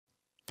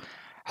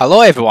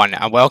Hello everyone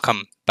and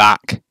welcome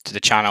back to the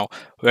channel.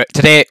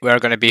 Today we're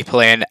going to be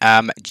playing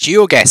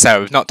Geoguessr.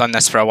 We've not done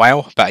this for a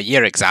while, about a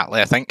year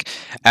exactly I think.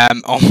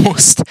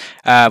 Almost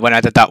when I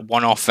did that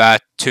one-off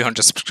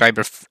 200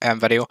 subscriber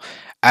video.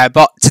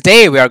 But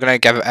today we are going to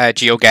give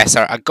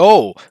Geoguessr a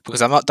go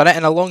because I've not done it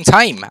in a long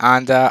time,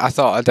 and I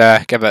thought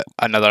I'd give it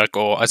another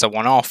go as a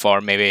one-off,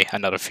 or maybe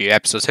another few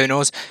episodes. Who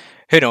knows?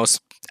 Who knows?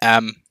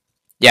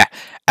 Yeah.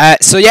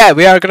 So yeah,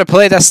 we are going to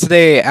play this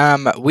today.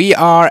 We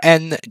are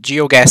in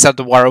Geoguessr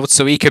the world,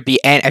 so we could be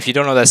in, if you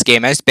don't know what this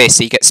game is,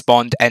 basically you get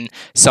spawned in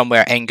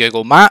somewhere in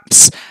Google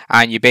Maps,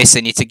 and you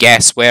basically need to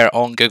guess where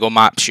on Google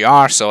Maps you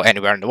are, so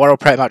anywhere in the world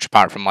pretty much,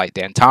 apart from like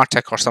the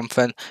Antarctic or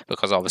something,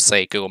 because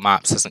obviously Google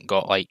Maps hasn't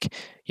got like,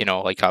 you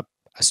know, like a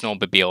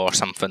snowmobile or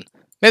something.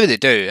 Maybe they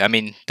do. I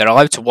mean, they're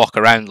allowed to walk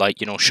around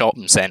like, you know,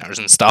 shopping centres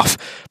and stuff,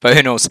 but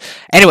who knows.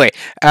 Anyway,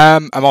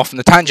 I'm off on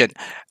the tangent.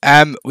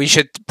 We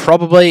should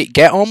probably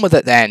get on with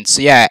it then.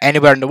 So yeah,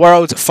 anywhere in the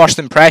world. First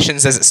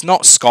impressions is it's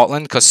not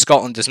Scotland, because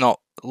Scotland does not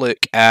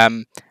look,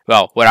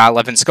 well, where I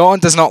live in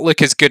Scotland does not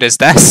look as good as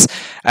this.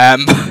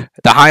 The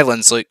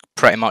Highlands look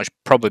pretty much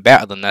probably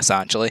better than this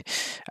actually.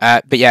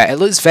 But yeah, it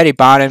looks very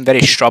barren,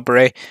 very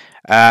shrubbery.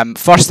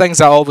 First things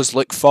I always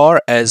look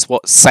for is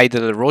what side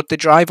of the road they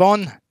drive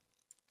on.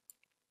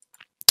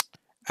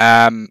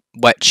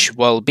 Which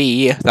will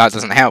be, that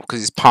doesn't help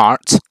because it's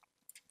parked.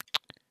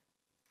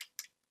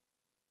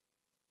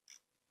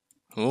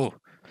 Oh,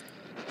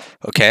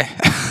 okay.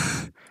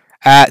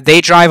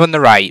 They drive on the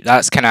right.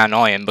 That's kind of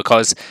annoying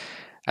because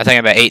I think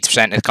about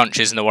 80% of the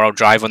countries in the world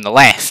drive on the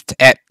left.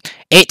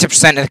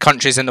 80% of the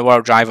countries in the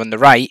world drive on the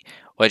right,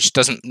 which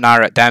doesn't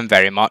narrow it down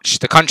very much.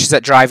 The countries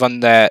that drive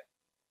on the...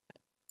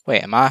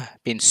 Wait, am I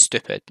being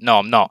stupid? No,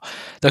 I'm not.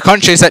 The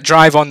countries that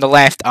drive on the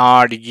left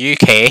are the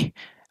UK.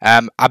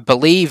 I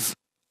believe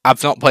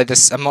I've not played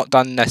this. I've not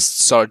done this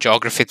sort of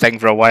geography thing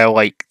for a while,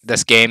 like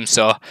this game,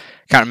 so I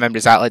can't remember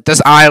exactly.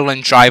 Does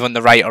Ireland drive on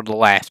the right or the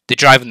left? They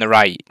drive on the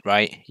right,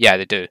 right? Yeah,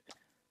 they do.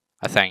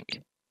 I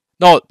think.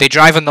 No, they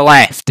drive on the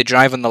left. They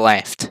drive on the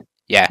left.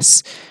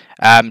 Yes.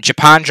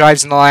 Japan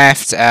drives on the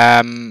left.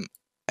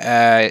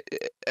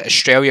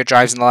 Australia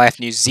drives on the left.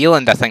 New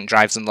Zealand, I think,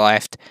 drives on the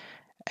left.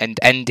 And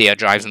India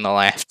drives on the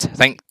left. I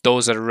think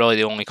those are really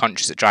the only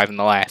countries that drive on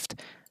the left.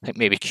 I think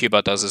maybe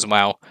Cuba does as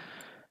well.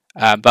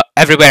 But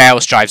everywhere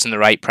else drives on the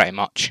right pretty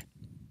much.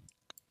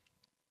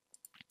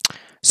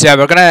 So yeah,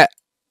 we're gonna...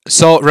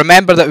 So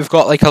remember that we've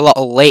got like a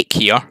little lake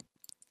here.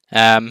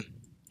 I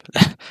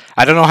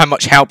don't know how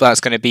much help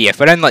that's going to be. If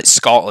we're in like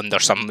Scotland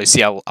or something, we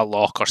see a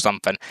loch or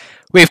something,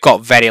 we've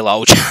got very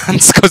little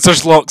chance because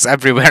there's lochs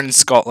everywhere in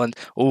Scotland.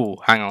 Oh,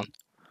 hang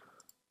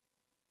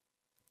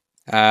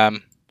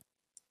on.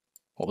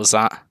 What was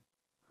that?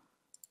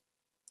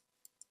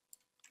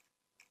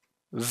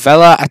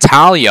 Villa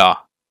Italia.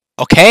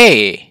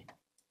 Okay.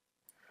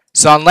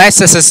 So unless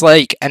this is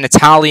like an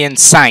Italian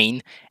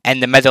sign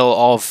in the middle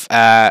of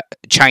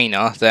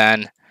China,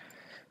 then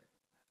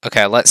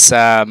okay, let's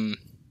go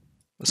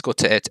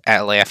to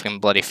Italy if I can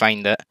bloody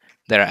find it.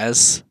 There it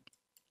is.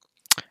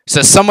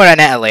 So somewhere in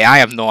Italy, I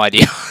have no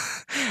idea.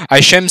 I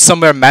assume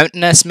somewhere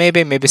mountainous,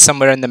 maybe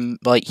somewhere in the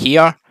like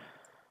here.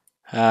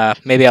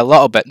 Maybe a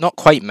little bit, not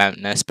quite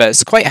mountainous, but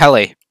it's quite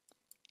hilly.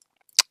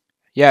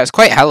 Yeah, it's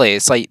quite hilly.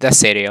 It's like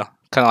this area,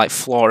 kind of like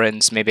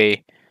Florence,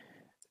 maybe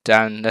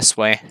down this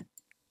way.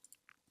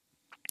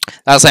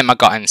 That's like my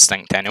gut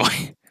instinct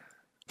anyway,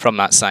 from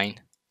that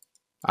sign,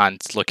 and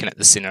looking at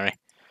the scenery.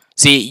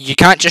 See, you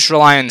can't just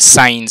rely on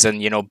signs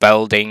and, you know,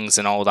 buildings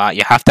and all that.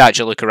 You have to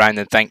actually look around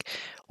and think,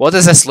 what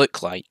does this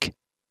look like?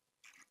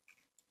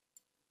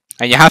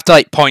 And you have to,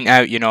 like, point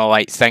out, you know,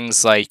 like,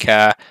 things like,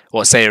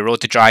 what, say, a road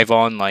to drive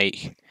on,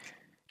 like,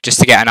 just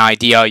to get an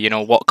idea, you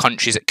know, what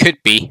countries it could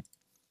be.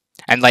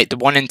 And, like, the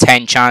 1 in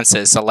 10 chance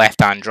it's a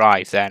left-hand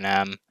drive,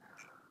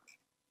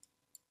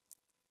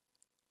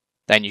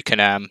 then you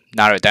can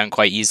narrow it down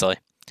quite easily.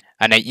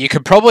 And you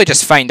could probably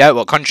just find out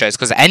what country it is,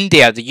 because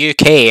India, the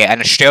UK,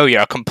 and Australia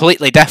are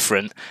completely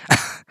different.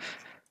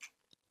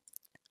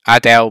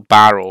 Adele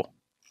Barrow.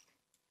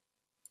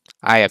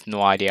 I have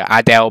no idea.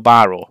 Adele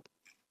Barrow.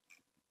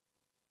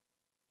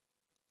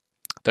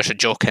 There's a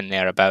joke in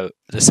there about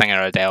the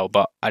singer Adele,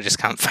 but I just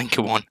can't think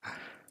of one.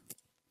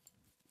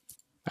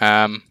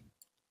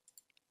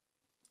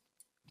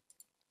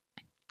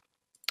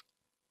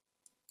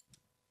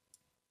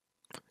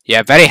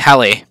 Yeah, very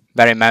hilly,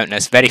 very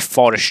mountainous, very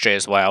forestry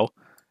as well,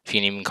 if you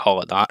can even call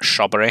it that.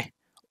 Shrubbery.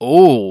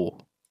 Oh!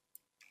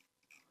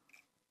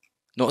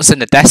 Notice in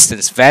the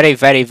distance, very,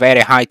 very, very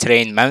high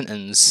terrain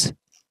mountains.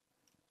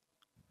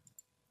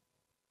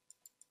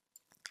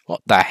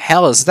 What the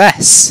hell is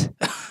this?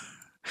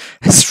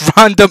 This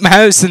random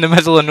house in the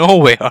middle of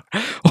nowhere.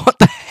 What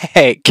the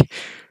heck?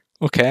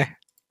 Okay.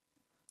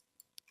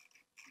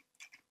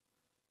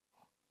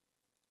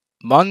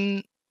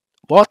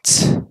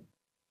 What?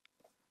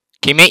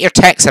 Can you make your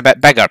text a bit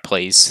bigger,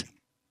 please?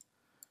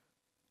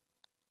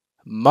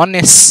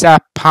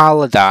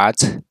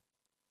 Municipalidad.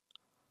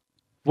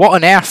 What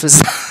on earth is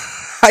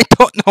that? I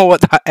don't know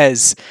what that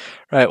is.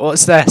 Right,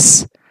 what's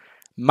this?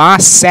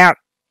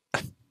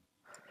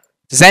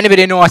 Does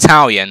anybody know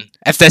Italian?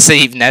 If this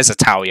even is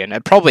Italian.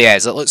 It probably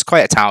is. It looks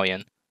quite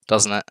Italian,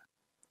 doesn't it?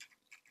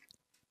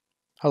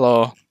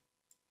 Hello.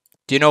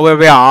 Do you know where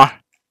we are?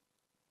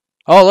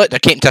 Oh, look, they're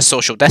keeping to a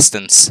social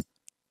distance.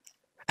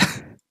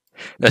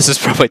 This is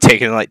probably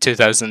taken like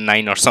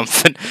 2009 or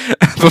something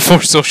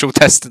before social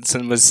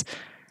distancing was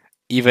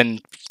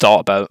even thought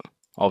about,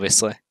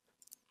 obviously.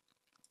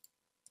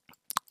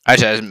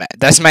 Actually,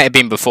 this might have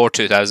been before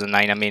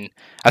 2009. I mean,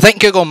 I think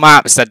Google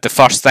Maps did the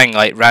first thing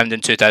like round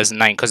in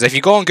 2009. Because if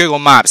you go on Google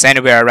Maps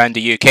anywhere around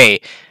the UK,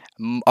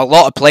 a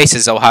lot of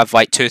places will have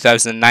like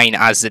 2009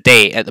 as the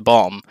date at the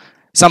bottom.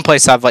 Some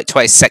places have like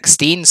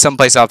 2016. Some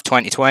places have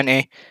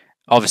 2020.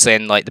 Obviously,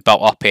 in like the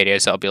built-up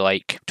areas, it'll be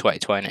like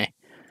 2020.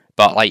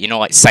 But like, you know,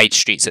 like side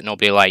streets that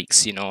nobody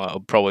likes, you know,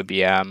 it'll probably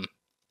be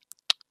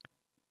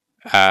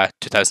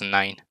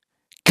 2009.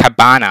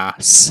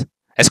 Cabanas.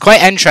 It's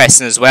quite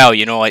interesting as well,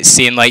 you know, like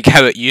seeing like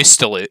how it used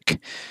to look.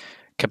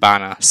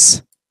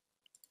 Cabanas.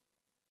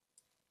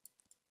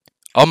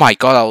 Oh my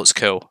god, that looks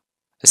cool.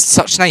 It's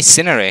such nice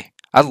scenery.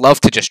 I'd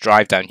love to just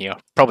drive down here.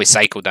 Probably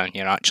cycle down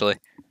here, actually.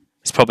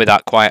 It's probably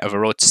that quiet of a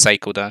road to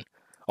cycle down.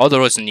 All the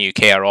roads in the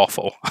UK are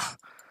awful.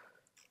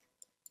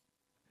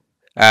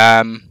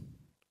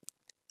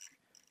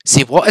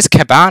 See, what is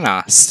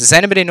Cabanas? Does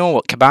anybody know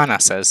what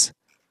Cabanas is?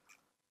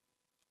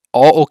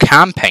 Auto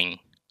camping.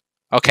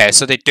 Okay,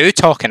 so they do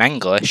talk in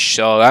English,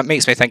 so that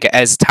makes me think it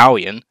is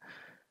Italian.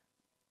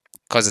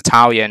 Because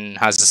Italian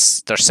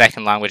has their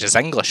second language is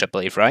English, I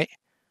believe, right?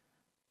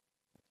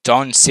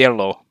 Don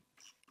Cirlo.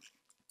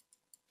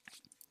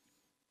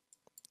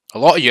 A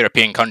lot of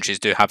European countries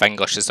do have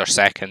English as their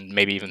second,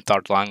 maybe even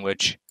third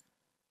language.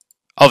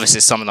 Obviously,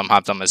 some of them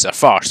have them as their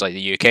first, like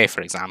the UK,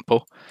 for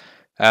example.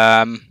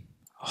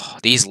 Oh,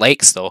 these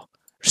lakes, though.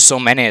 There's so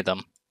many of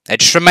them. It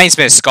just reminds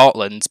me of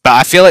Scotland, but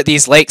I feel like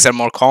these lakes are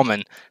more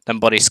common than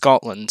bloody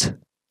Scotland.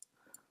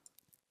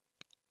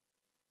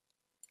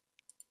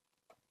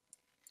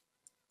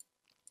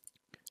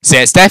 See,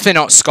 it's definitely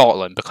not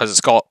Scotland because it's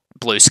got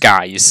blue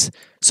skies,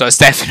 so it's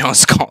definitely not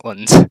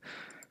Scotland.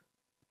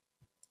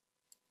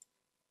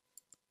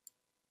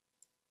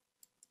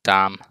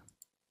 Damn.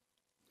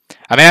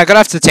 I mean, I'm going to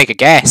have to take a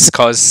guess,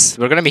 because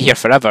we're going to be here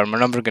forever, and we're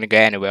never going to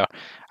get anywhere.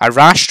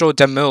 Arrastro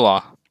de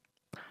Mula.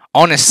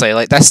 Honestly,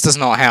 like, this does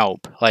not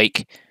help.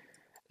 Like,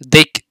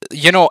 they,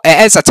 you know, it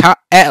is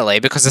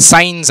Italy, because the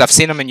signs, I've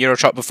seen them in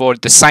Eurotruck before,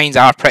 the signs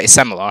are pretty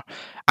similar.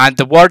 And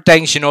the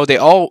wordings, you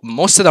know,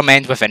 most of them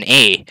end with an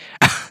A.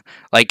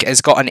 Like,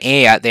 it's got an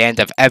A at the end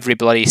of every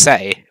bloody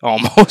city,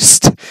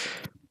 almost.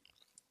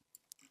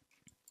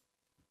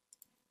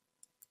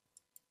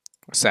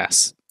 What's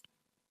this?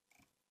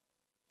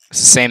 It's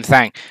the same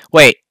thing.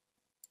 Wait,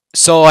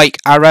 so like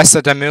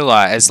Arresta de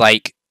Mula is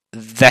like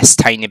this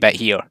tiny bit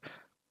here.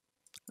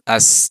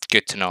 That's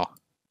good to know.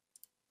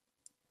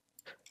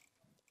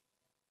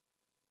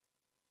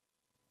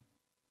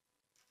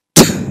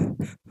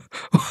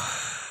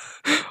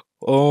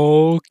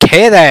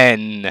 Okay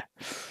then.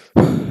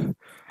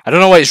 I don't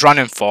know what he's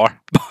running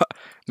for, but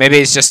maybe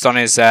he's just on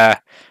his very,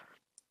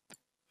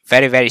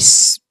 very,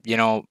 you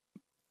know,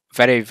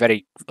 very,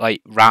 very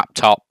like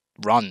wrapped up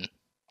run.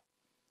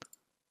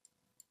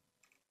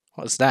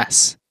 What's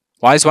this?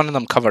 Why is one of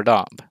them covered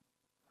up?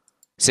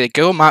 See,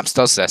 Google Maps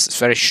does this. It's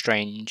very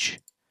strange.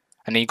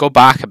 And then you go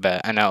back a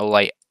bit, and it'll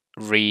like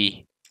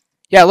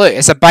Yeah, look,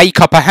 it's a bike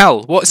up a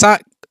hill. What's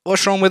that?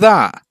 What's wrong with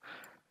that?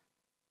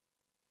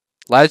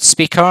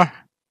 Loudspeaker.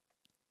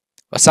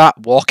 What's that?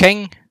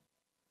 Walking.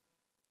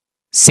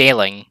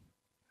 Sailing.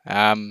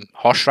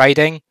 Horse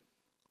riding.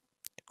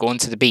 Going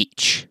to the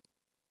beach.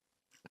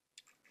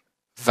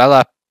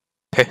 Villa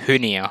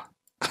Pehunia.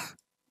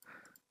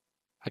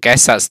 I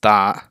guess that's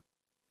that.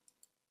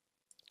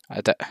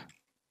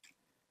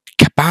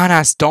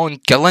 Cabanas Don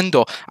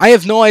Galindo. I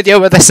have no idea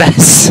where this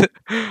is.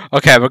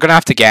 Okay, we're gonna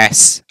have to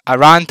guess. A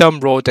random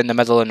road in the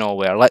middle of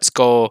nowhere. Let's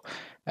go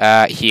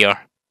here.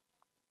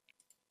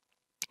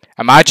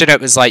 Imagine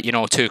it was like, you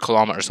know, 2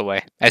 kilometers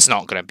away. It's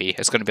not gonna be.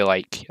 It's gonna be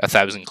like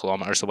 1,000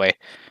 kilometers away.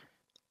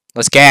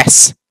 Let's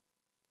guess.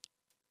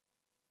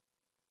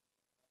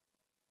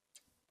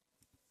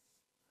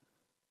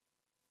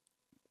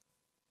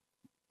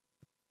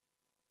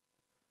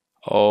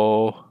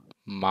 Oh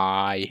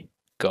my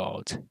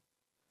god.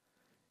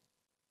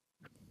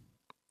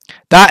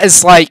 That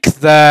is like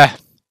the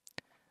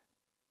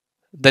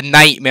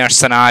nightmare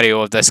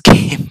scenario of this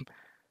game.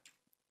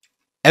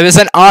 It was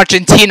in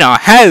Argentina.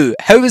 How?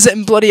 How was it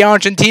in bloody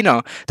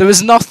Argentina? There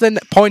was nothing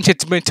that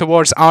pointed me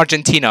towards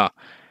Argentina.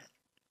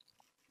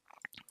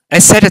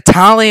 It said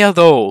Italia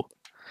though.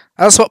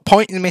 That's what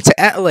pointed me to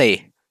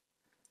Italy.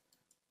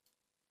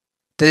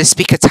 Did they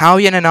speak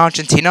Italian in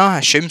Argentina? I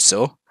assume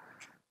so.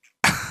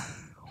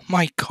 Oh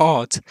my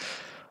god.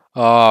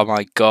 Oh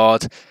my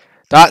god.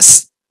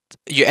 That's...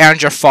 You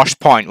earned your first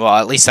point. Well,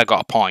 at least I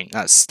got a point.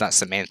 That's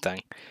the main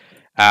thing.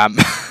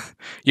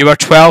 You were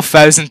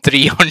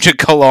 12,300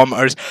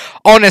 kilometers.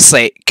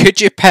 Honestly,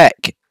 could you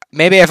pick...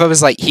 Maybe if I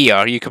was like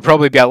here, you could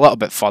probably be a little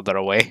bit further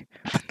away.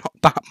 But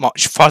not that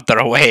much further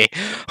away.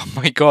 Oh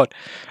my god.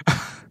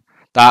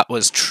 That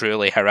was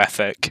truly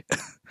horrific.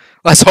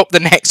 Let's hope the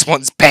next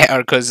one's better,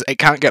 because it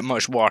can't get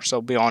much worse,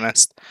 I'll be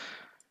honest.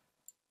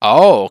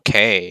 Oh,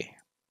 okay.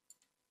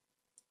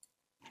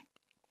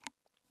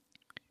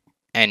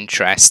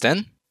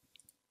 Interesting.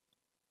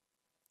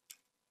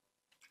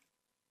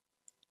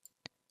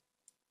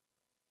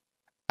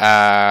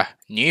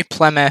 New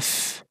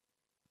Plymouth.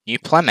 New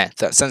Plymouth.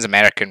 That sounds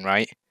American,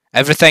 right?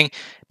 Everything.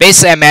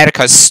 Basically,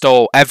 America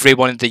stole every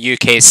one of the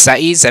UK's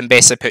cities and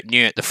basically put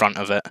new at the front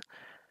of it.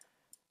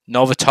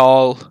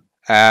 Novotel.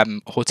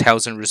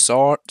 Hotels and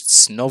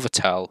resorts.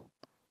 Novotel.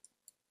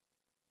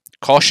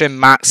 Caution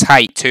max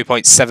height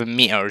 2.7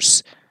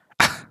 meters.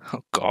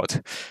 Oh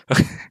god.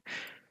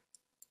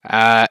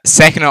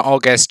 2nd of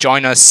August,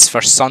 join us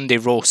for Sunday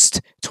roast.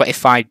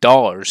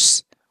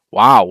 $25.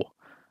 Wow.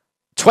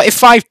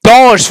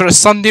 $25 for a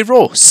Sunday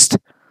roast?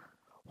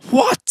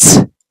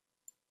 What?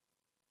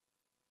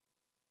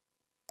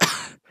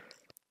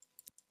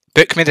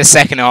 Book me the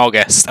 2nd of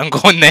August. I'm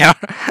going there.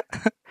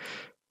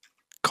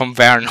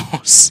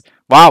 Convernos.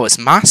 Wow, it's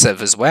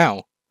massive as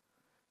well.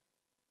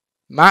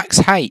 Max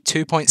height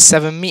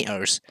 2.7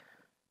 meters.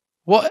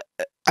 What?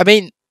 I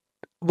mean,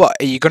 what?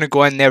 Are you going to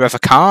go in there with a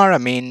car? I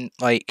mean,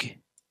 like...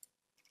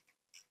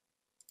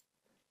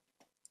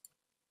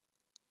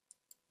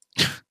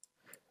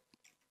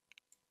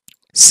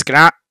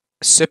 Scrap.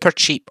 Super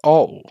cheap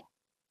all.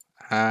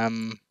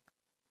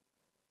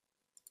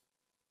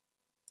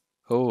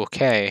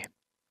 Okay.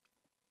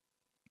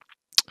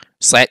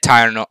 Select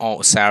tire not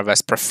auto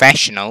service.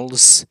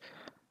 Professionals.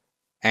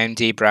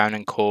 MD Brown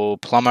and Co.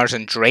 Plumbers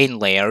and drain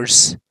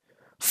layers.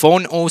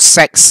 Phone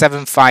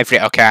 0675.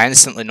 Okay, I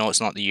instantly know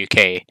it's not the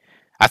UK.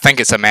 I think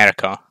it's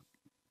America.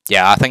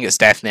 Yeah, I think it's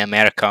definitely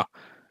America.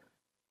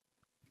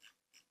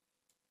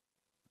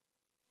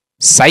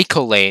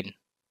 Cycle lane.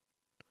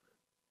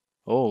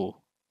 Oh.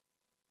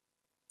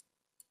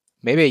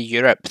 Maybe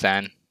Europe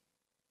then.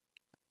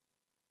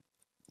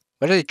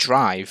 Where do they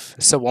drive?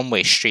 It's a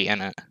one-way street,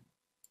 isn't it?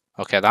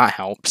 Okay, that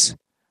helps.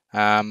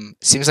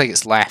 Seems like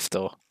it's left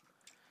though.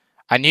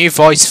 A new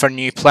voice for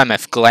New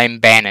Plymouth, Glenn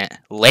Bennett.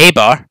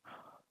 Labour?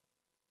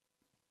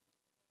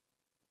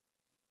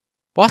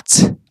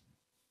 What?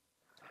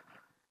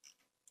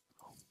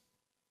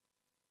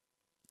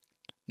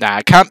 Nah,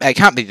 it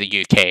can't be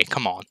the UK,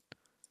 come on.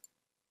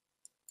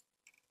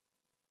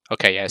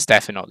 Okay, yeah, it's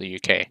definitely not the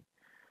UK.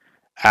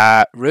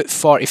 Route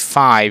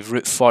 45,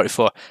 Route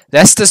 44.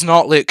 This does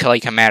not look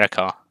like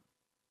America.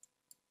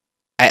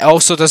 It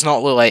also does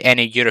not look like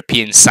any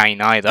European sign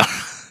either.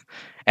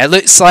 It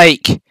looks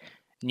like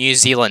New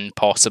Zealand,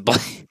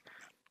 possibly.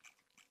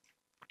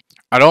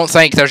 I don't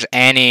think there's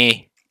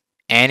any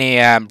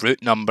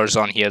route numbers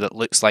on here that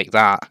looks like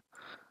that.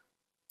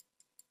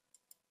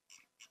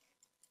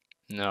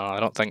 No, I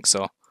don't think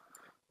so.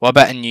 What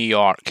about in New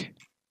York?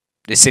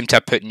 They seem to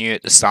have put new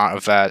at the start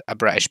of a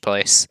British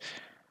place.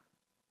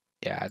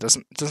 Yeah, it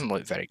doesn't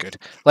look very good.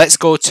 Let's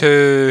go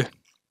to...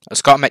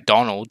 It's got a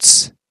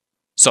McDonald's.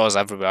 So is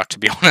everywhere, to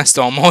be honest,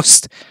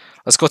 almost.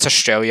 Let's go to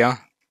Australia.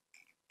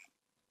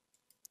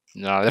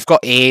 No, they've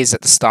got A's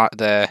at the start of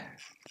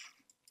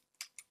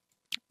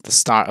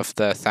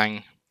the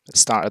thing. The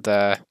start of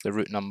the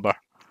route number.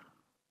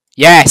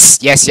 Yes!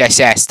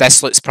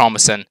 This looks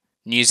promising.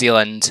 New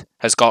Zealand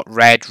has got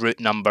red route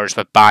numbers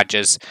with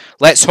badges.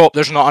 Let's hope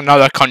there's not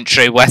another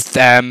country with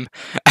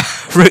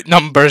route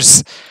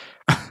numbers.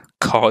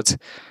 God.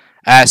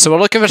 So we're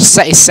looking for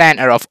city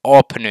centre of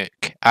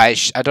Opanuk. I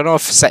don't know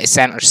if city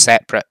centre is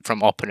separate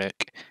from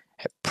Opanuk.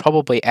 It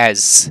probably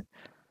is.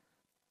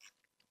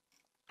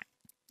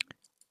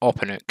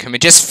 Opanuk. Can we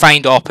just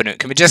find Opanuk?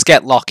 Can we just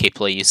get lucky,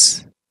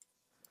 please?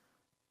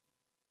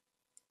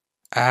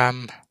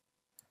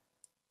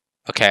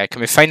 Okay,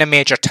 can we find a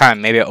major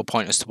town? Maybe it'll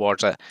point us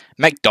towards it.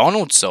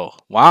 McDonald's, though.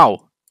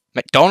 Wow.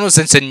 McDonald's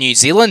is in New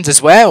Zealand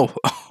as well.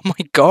 Oh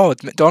my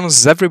god, McDonald's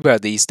is everywhere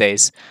these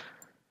days.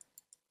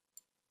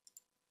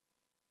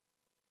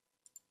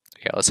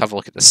 Okay, let's have a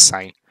look at this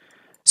sign.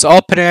 So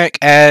Opanuk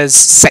is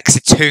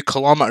 62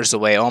 kilometers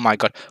away. Oh my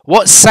god.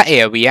 What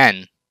city are we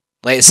in?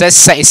 Like, it says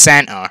city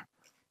centre,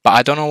 but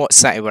I don't know what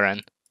city we're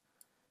in.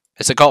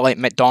 Has it got like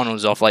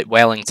McDonald's off like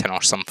Wellington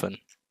or something?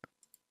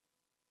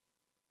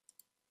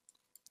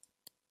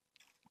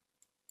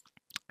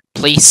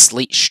 Police,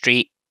 Leach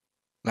Street,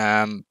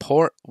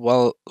 Port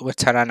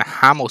Witteran,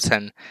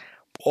 Hamilton.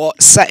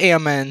 What city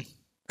am I in?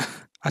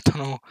 I don't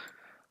know.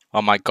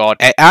 Oh my god,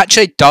 it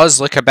actually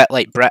does look a bit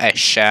like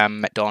British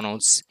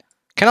McDonald's.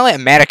 Kind of like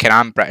American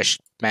and British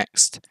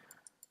mixed.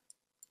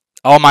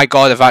 Oh my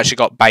god, I've actually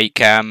got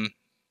bike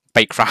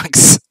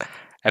racks.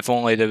 If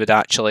only they would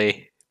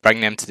actually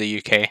bring them to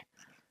the UK.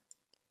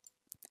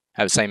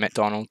 Outside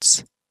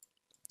McDonald's.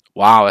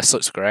 Wow, this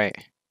looks great.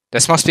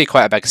 This must be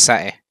quite a big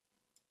city.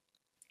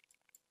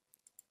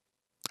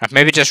 I've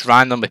maybe just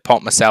randomly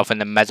popped myself in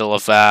the middle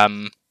of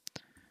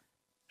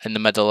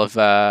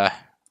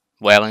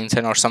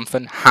Wellington or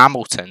something.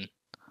 Hamilton.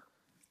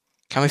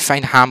 Can we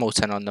find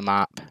Hamilton on the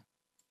map?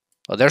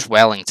 Oh, there's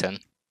Wellington.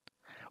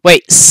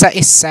 Wait,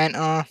 city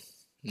centre?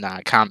 Nah,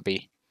 it can't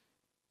be.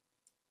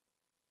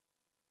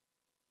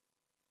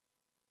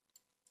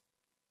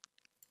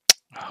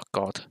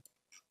 God.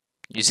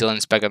 New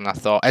Zealand's bigger than I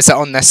thought. Is it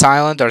on this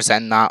island or is it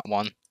in that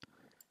one?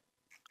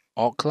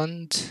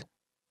 Auckland?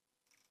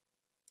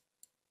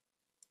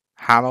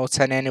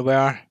 Hamilton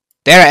anywhere?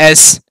 There it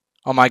is!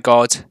 Oh my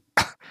god.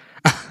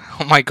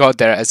 Oh my god,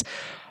 there it is.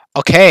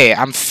 Okay,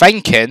 I'm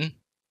thinking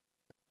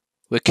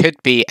we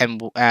could be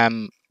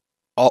in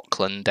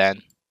Auckland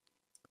then.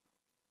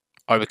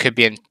 Or we could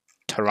be in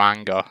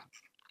Tauranga.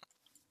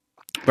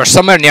 We're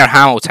somewhere near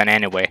Hamilton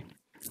anyway.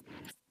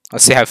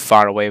 Let's see how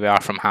far away we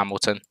are from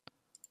Hamilton.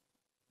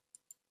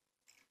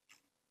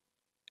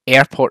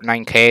 Airport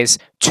 9Ks.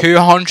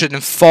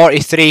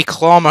 243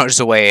 kilometers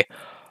away.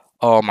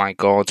 Oh my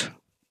god.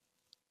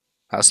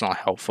 That's not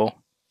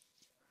helpful.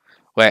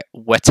 Wait,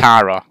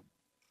 Watara.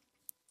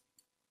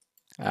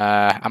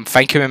 I'm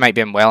thinking we might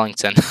be in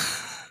Wellington.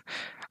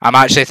 I'm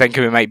actually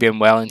thinking we might be in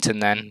Wellington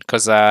then.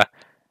 Because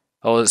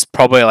it's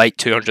probably like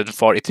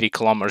 243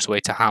 kilometers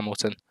away to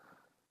Hamilton.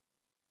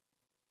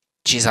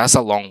 Jeez, that's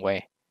a long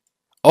way.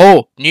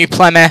 Oh, New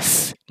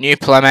Plymouth. New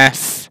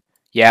Plymouth.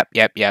 Yep,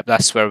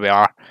 that's where we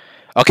are.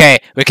 Okay,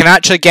 we can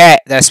actually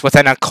get this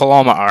within a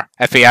kilometre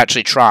if we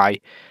actually try.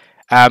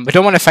 We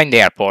don't want to find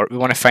the airport, we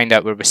want to find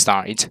out where we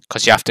started,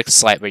 because you have to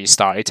select where you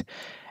started.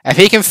 If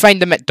he can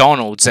find the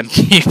McDonald's in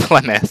New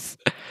Plymouth,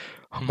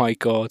 oh my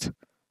god.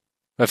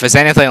 If it's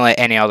anything like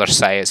any other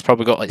site, it's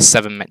probably got like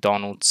 7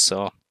 McDonald's,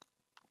 so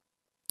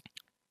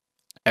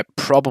it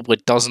probably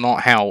does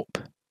not help.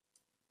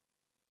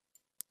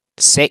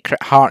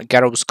 Sacred Heart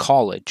Girls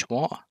College,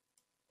 what?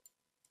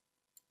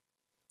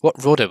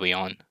 What road are we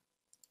on?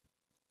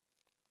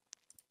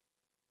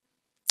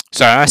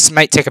 Sorry, this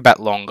might take a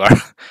bit longer.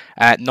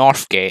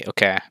 Northgate,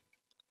 okay.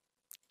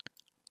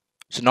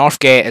 So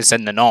Northgate is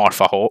in the north,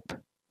 I hope.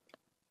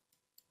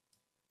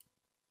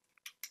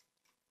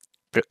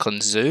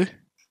 Brooklyn Zoo?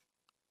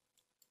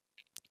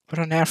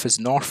 Where on earth is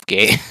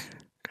Northgate?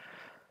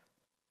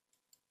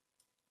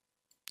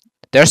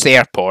 There's the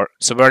airport.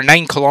 So we're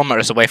 9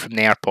 kilometers away from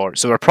the airport.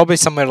 So we're probably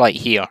somewhere like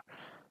here.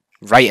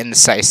 Right in the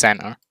city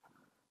centre.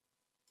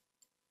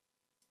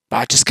 But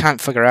I just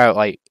can't figure out,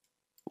 like,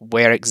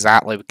 where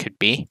exactly we could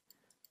be.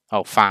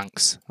 Oh,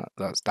 thanks.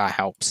 That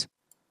helps.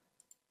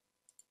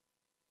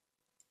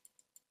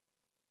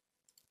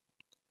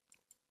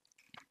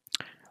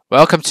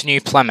 Welcome to New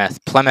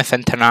Plymouth. Plymouth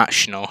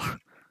International.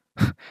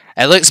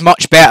 It looks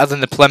much better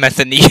than the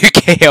Plymouth in the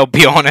UK, I'll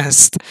be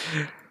honest.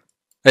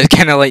 It's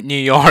kind of like New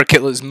York.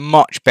 It looks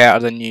much better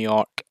than New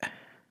York.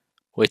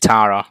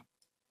 Watara.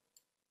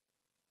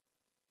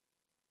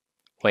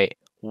 Wait.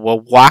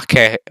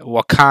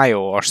 Wakayo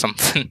or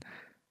something.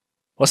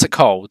 What's it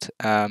called?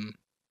 Watara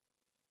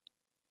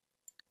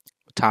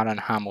and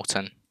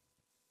Hamilton.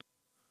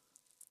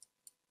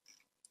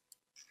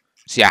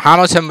 So yeah,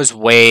 Hamilton was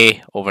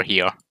way over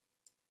here.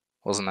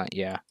 Wasn't it?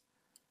 Yeah.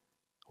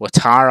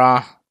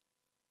 Watara.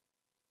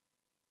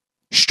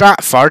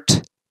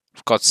 Stratford.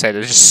 For God's sake,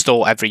 they just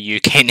stole every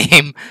UK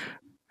name.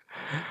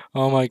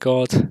 Oh my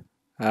god.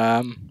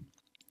 Oh.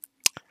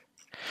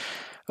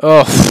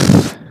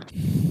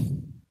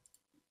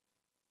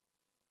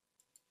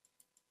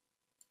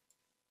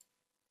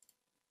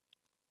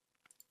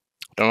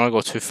 Don't want to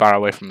go too far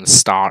away from the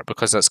start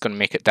because that's going to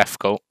make it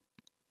difficult.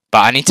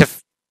 But I need to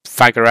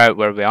figure out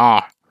where we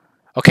are.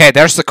 Okay,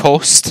 there's the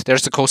coast.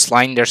 There's the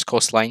coastline. There's the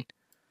coastline.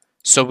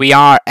 So we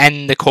are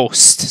in the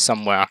coast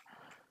somewhere.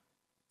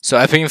 So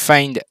if we can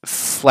find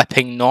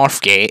flipping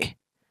Northgate,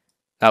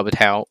 that would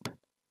help.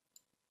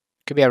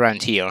 Could be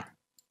around here.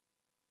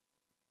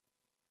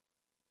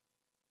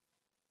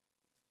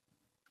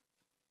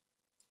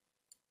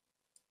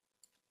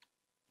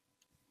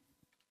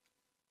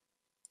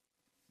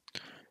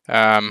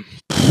 I mean,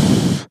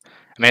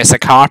 it's a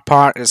car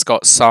park. It's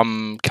got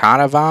some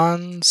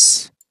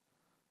caravans.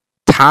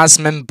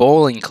 Tasman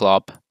Bowling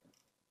Club.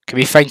 Can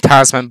we find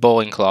Tasman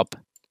Bowling Club?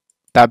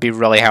 That'd be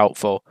really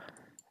helpful.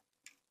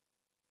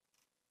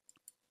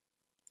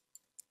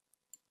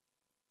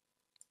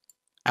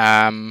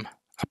 A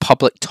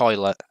public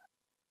toilet.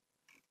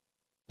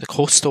 The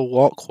coastal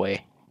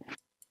walkway.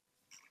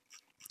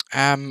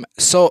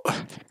 So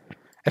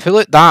if you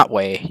look that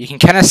way, you can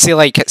kind of see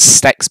like it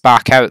sticks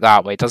back out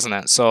that way, doesn't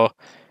it? So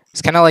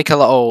it's kind of like a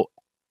little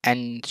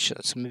end.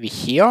 So maybe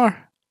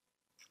here.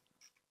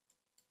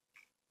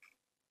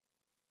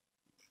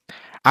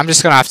 I'm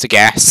just gonna have to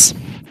guess.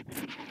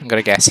 I'm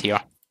gonna guess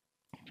here.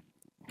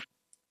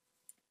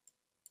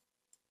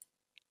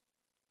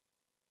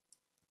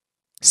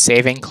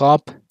 Saving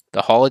Club,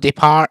 the holiday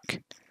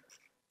park.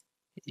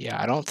 Yeah,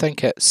 I don't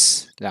think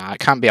it's. Nah, it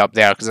can't be up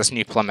there because it's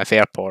New Plymouth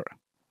Airport.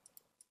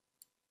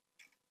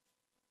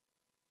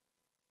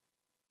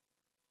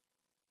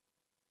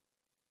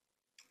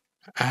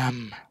 I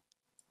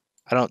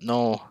don't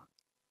know.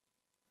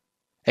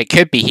 It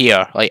could be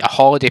here, like a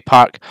holiday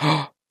park.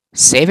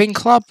 Saving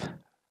Club?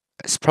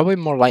 It's probably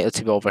more likely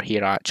to be over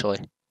here actually.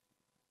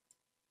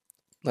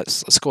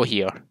 Let's go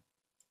here.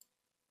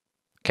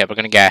 Okay, we're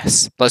gonna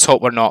guess. Let's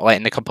hope we're not like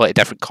in a completely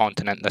different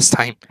continent this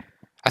time.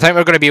 I think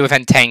we're gonna be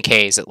within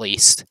 10Ks at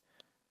least.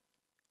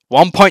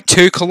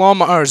 1.2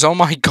 kilometers. Oh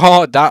my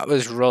god, that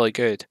was really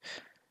good.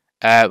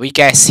 we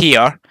guess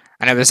here,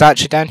 and it was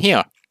actually down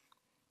here.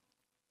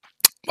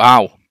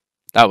 Wow,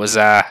 that was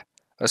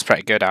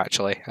pretty good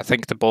actually. I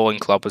think the bowling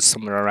club was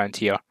somewhere around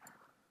here.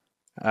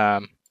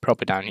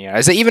 Probably down here.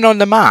 Is it even on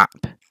the map?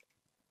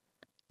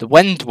 The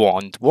wind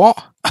wand.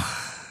 What?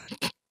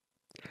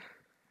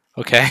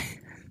 Okay.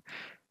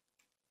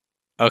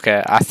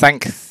 Okay, I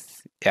think.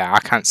 Yeah, I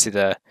can't see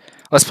the.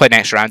 Let's play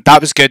next round.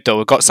 That was good though.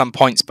 We got some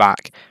points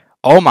back.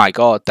 Oh my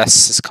god,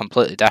 this is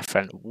completely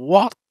different.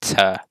 What?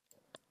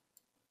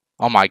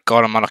 Oh my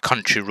god, I'm on a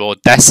country road.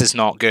 This is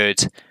not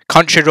good.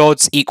 Country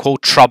roads equal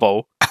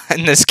trouble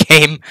in this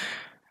game.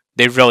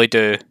 They really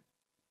do.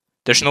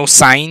 There's no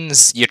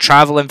signs. You're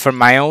traveling for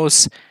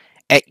miles.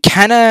 It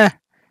kinda.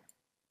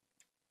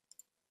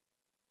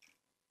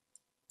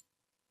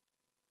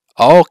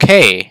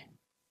 Okay.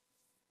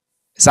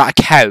 Is that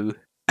a cow?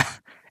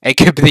 It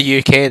could be the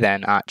UK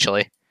then,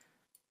 actually.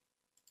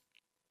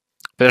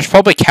 But there's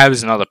probably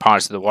cows in other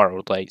parts of the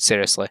world, like,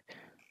 seriously.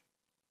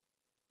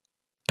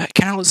 But it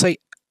kinda looks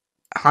like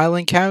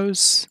Highland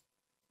cows.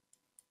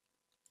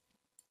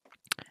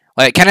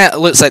 Like, it kinda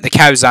looks like the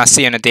cows I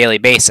see on a daily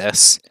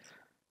basis.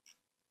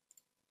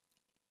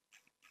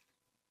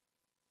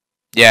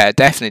 Yeah, it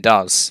definitely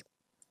does.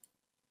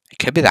 It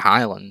could be the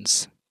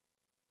Highlands.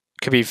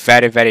 It could be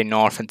very, very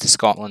north into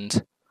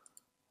Scotland.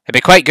 It'd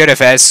be quite good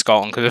if it is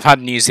Scotland, because we've had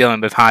New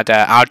Zealand, we've had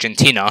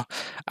Argentina,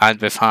 and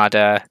we've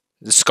had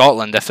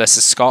Scotland. If this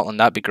is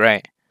Scotland, that'd be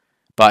great.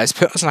 But it's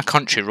put us on a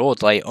country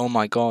road, like, oh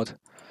my god.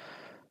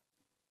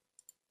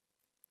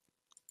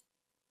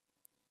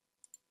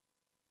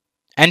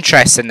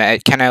 Interesting that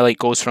it kind of like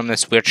goes from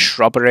this weird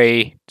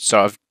shrubbery,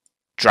 sort of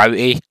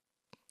droughty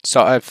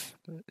sort of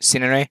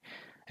scenery.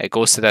 It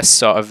goes to this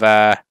sort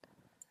of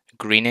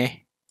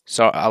greeny,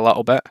 sort of a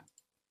little bit.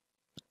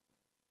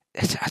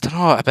 I don't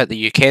know about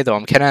the UK though.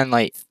 I'm kind of in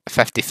like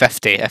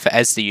 50-50 if it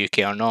is the UK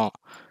or not.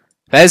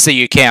 If it is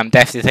the UK, I'm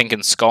definitely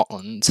thinking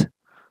Scotland.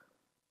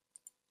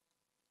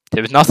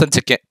 There was nothing to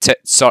get to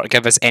sort of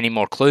give us any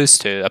more clues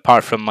to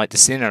apart from like the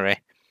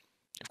scenery.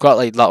 We've got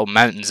like little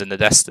mountains in the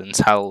distance,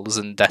 hills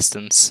in the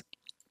distance.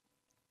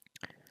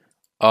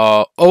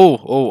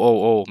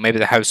 Oh, maybe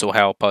the house will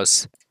help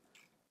us.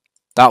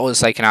 That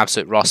was like an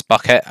absolute rust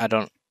bucket. I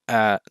don't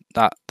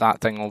that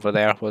thing over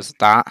there was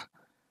that.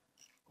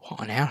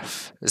 What on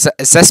earth?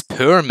 Is this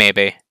poor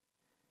maybe?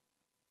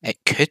 It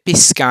could be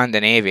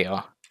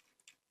Scandinavia.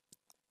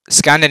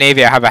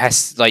 Scandinavia have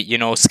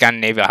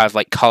Scandinavia have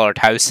like coloured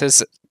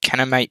houses. It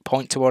kinda might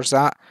point towards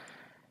that.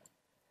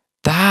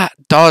 That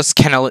does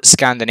kinda look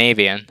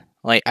Scandinavian.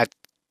 Like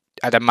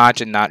I'd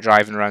imagine that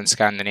driving around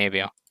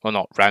Scandinavia. Well,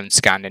 not round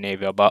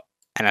Scandinavia, but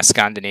in a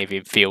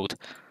Scandinavian field.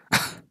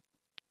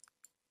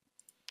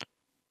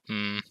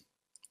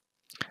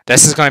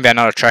 This is going to be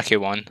another tricky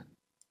one.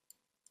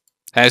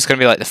 And it's going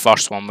to be like the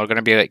first one. We're going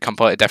to be like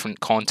completely different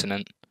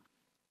continent.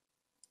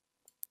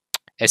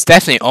 It's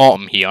definitely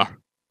autumn here.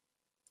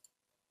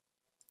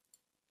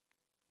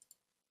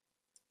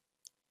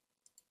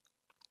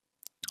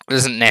 It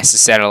doesn't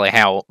necessarily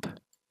help.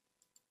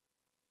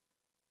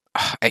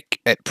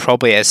 It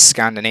probably is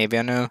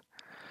Scandinavia now.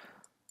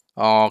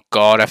 Oh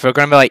god, if we're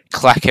going to be like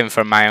clicking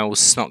for miles,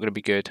 it's not going to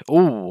be good.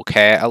 Oh,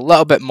 okay, a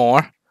little bit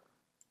more.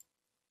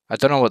 I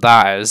don't know what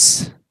that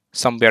is.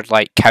 Some weird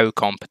like cow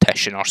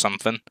competition or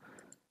something.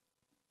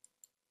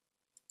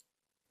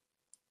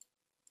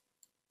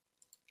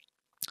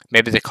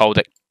 Maybe they called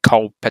it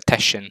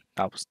competition.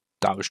 That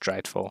was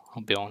dreadful.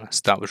 I'll be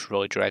honest. That was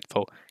really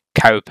dreadful.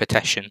 Cow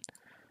petition.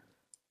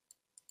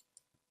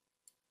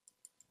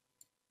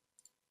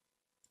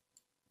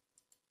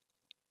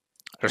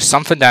 There's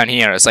something down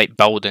here. It's like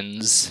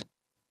buildings.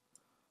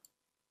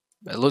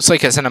 It looks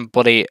like it's in a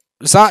bloody.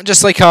 Is that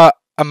just like a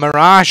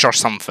mirage or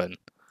something?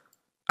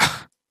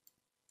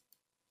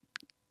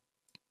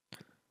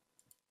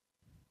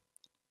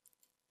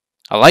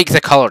 I like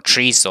the coloured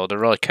trees though. They're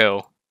really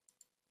cool.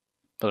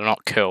 But they're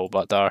not cool,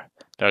 but they're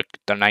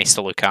nice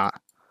to look at.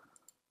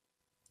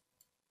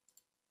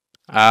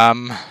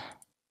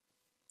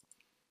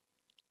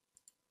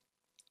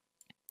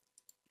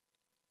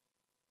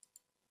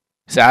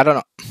 So I don't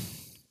know.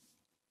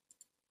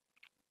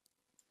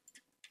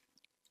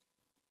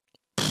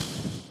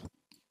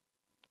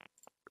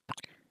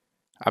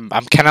 I'm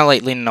kind of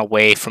like leaning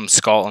away from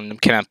Scotland. I'm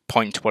kind of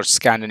pointing towards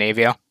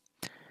Scandinavia.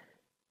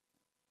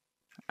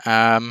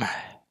 I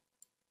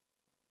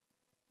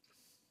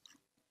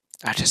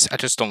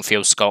just don't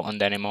feel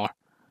Scotland anymore.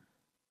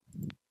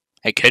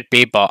 It could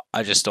be, but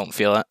I just don't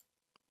feel it.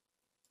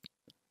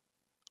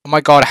 Oh my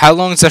god, how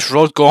long is this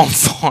road going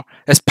for?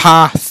 This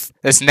path,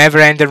 this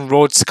never-ending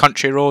roads,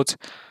 country road.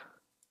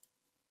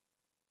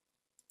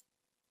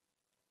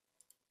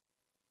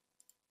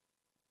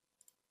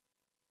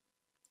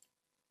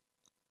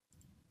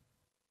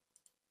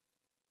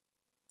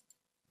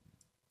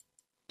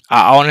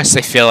 I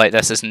honestly feel like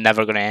this is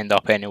never going to end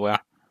up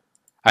anywhere.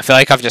 I feel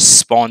like I've just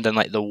spawned in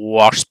like the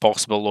worst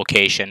possible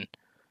location.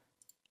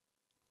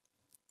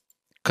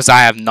 Because I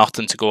have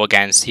nothing to go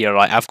against here.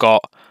 Like I've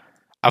got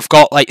I've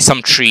got like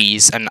some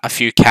trees and a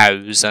few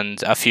cows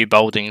and a few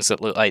buildings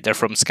that look like they're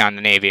from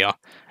Scandinavia,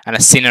 and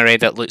a scenery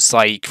that looks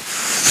like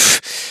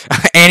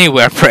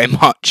anywhere pretty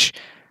much,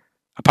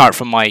 apart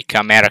from like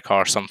America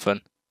or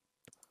something.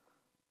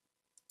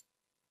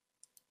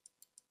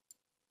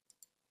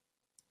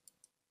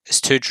 It's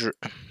too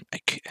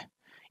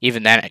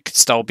even then it could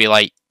still be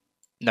like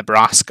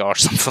Nebraska or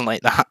something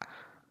like that.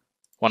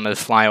 One of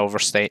the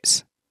flyover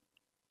states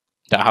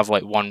that have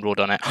like one road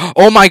on it.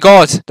 Oh my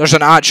god! There's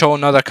an actual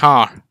another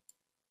car.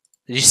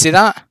 Did you see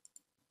that?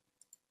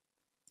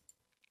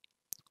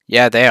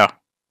 Yeah, there.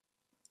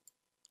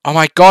 Oh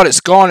my god,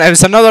 it's gone. It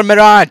was another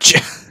mirage.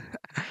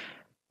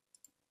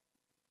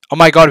 Oh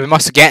my god, we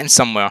must be getting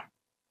somewhere.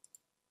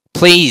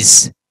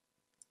 Please.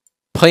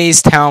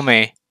 Please tell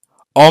me.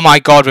 Oh my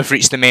god, we've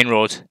reached the main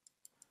road.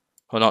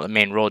 Well, not the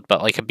main road,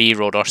 but like a B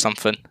road or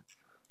something.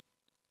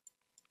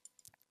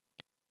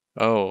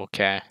 Oh,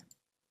 okay.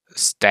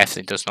 This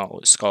definitely does not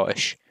look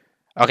Scottish.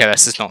 Okay,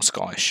 this is not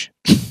Scottish.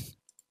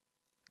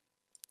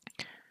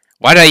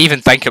 Why did I even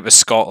think it was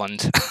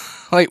Scotland?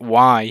 Like,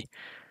 why?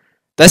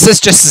 This is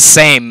just the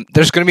same.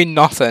 There's going to be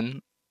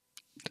nothing.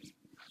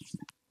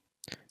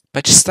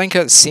 But just think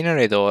of the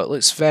scenery, though. It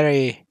looks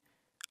very...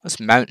 It's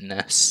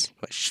mountainous.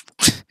 Which...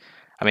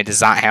 I mean, does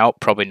that help?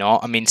 Probably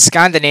not. I mean,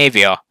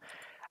 Scandinavia...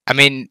 I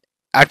mean,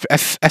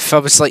 if I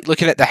was, like,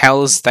 looking at the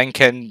hills,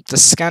 thinking,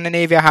 does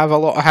Scandinavia have a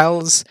lot of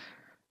hills?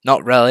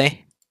 Not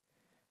really.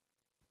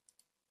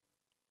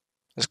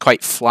 It's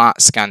quite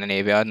flat,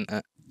 Scandinavia, isn't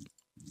it?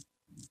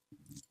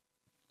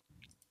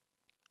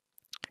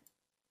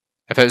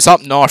 If it was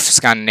up north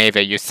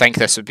Scandinavia, you'd think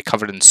this would be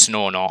covered in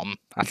snow in autumn.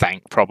 I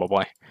think,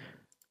 probably.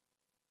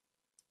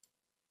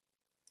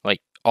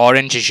 Like,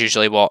 orange is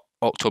usually, what,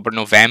 October,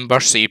 November,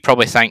 so you'd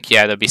probably think,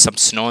 yeah, there'd be some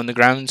snow on the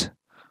ground.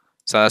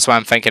 So that's why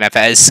I'm thinking if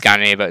it is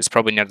Scandinavia, it's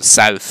probably near the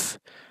south.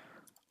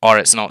 Or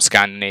it's not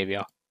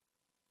Scandinavia.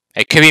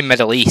 It could be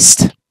Middle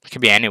East. It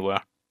could be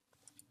anywhere.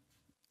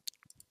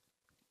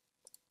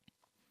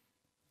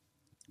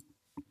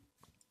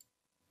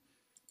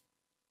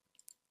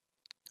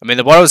 I mean,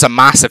 the world's a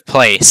massive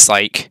place,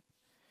 like...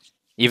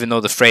 Even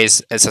though the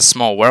phrase "it's a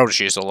small world"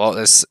 is used a lot,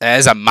 it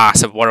is a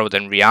massive world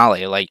in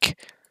reality. Like,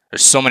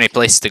 there's so many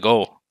places to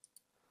go.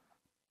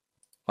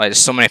 Like, there's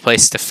so many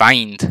places to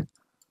find.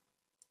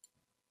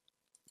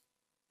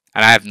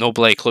 And I have no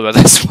bloody clue where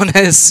this one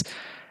is.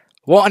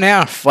 What on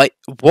earth? Like,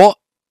 what?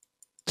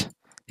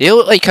 They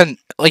look like an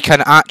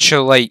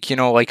actual, like, you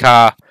know, like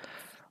a...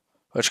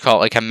 What do you call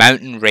it? Like a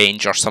mountain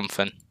range or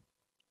something.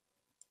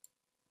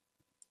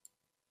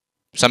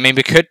 So, I mean,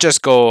 we could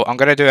just go... I'm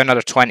going to do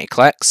another 20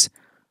 clicks.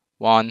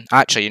 One.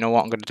 Actually, you know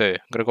what I'm going to do?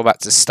 I'm going to go back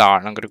to the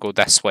start and I'm going to go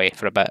this way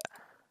for a bit.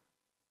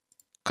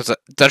 Because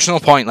there's no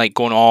point, like,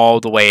 going all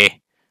the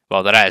way.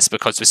 Well, there is,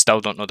 because we still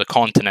don't know the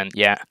continent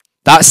yet.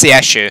 That's the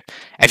issue.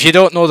 If you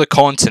don't know the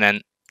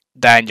continent,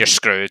 then you're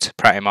screwed,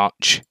 pretty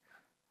much.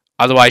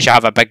 Otherwise, you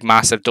have a big,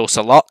 massive dose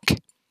of luck.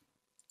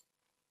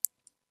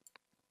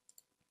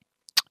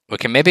 We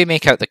can maybe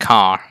make out the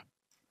car.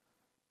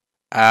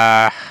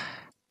 I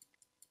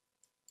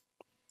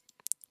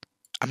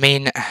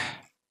mean,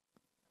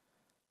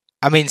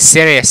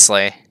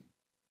 seriously.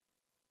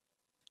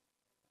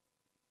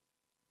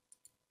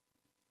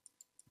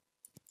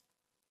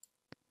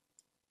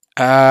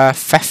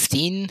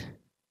 15?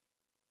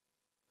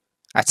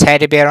 A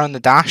teddy bear on the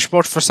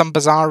dashboard for some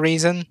bizarre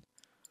reason.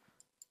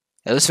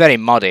 It looks very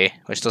muddy,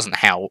 which doesn't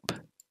help.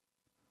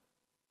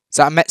 Is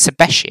that a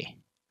Mitsubishi?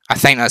 I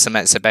think that's a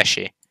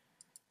Mitsubishi.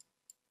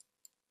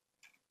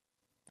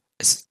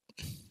 It's...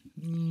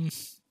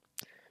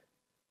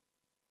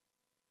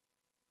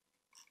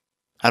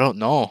 I don't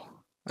know.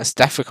 It's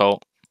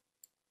difficult.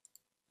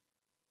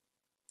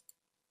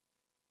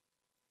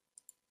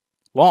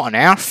 What on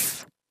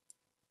earth?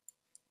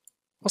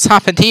 What's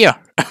happened here?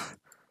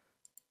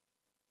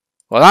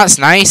 Well, that's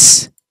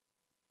nice.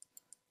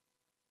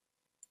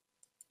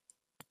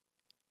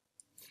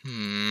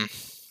 So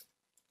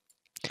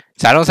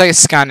I don't think it's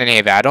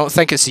Scandinavia. I don't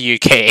think it's the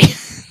UK.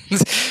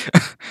 This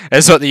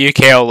is what the UK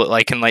will look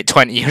like in like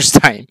 20 years'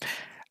 time.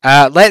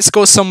 Let's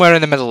go somewhere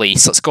in the Middle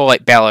East. Let's go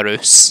like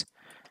Belarus.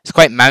 It's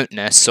quite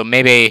mountainous, so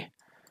maybe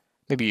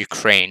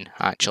Ukraine,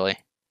 actually.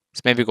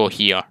 Let's maybe go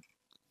here.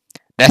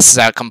 This is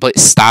a complete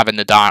stab in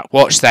the dark.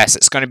 Watch this.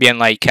 It's going to be in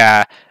like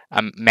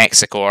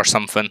Mexico or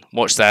something.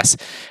 Watch this.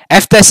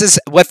 If this is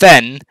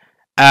within,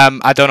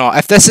 I don't know.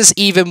 If this is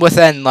even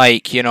within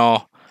like, you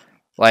know,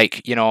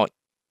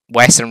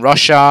 Western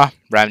Russia,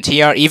 round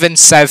here, even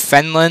South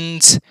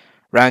Finland,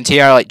 round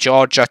here, like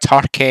Georgia,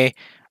 Turkey,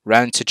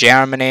 round to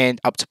Germany,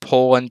 up to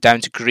Poland,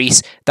 down to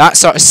Greece, that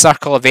sort of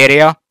circle of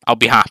area, I'll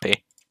be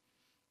happy.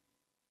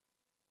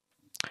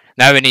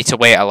 Now we need to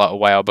wait a little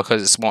while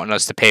because it's wanting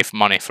us to pay for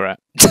money for it.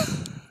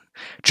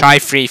 Try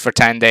free for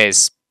 10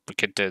 days. We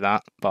could do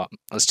that, but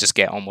let's just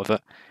get on with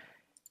it.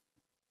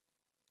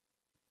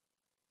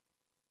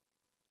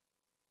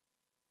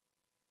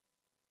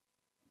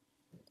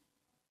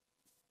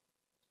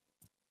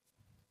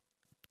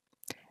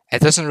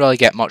 It doesn't really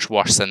get much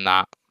worse than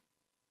that.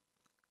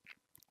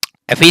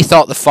 If we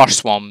thought the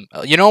first one,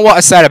 you know what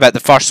I said about the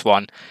first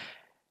one?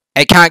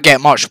 It can't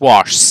get much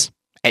worse.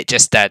 It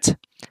just did.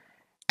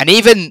 And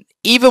even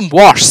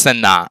worse than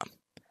that,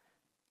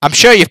 I'm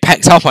sure you've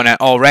picked up on it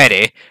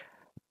already,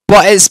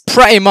 but it's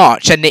pretty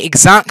much in the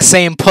exact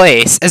same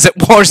place as it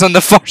was on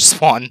the first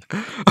one.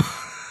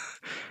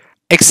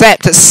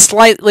 Except it's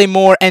slightly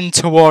more in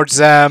towards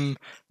Chile.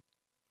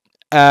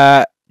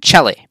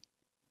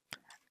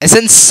 It's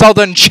in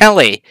southern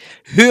Chile.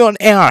 Who on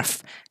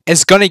earth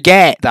is gonna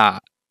get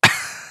that?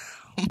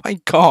 Oh my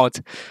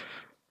god.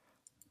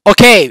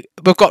 Okay,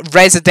 we've got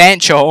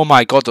residential. Oh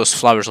my god, those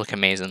flowers look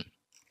amazing.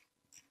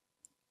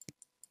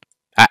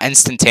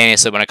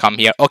 Instantaneously when I come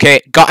here.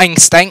 Okay, gut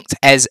instinct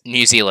is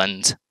New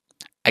Zealand.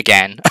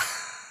 Again.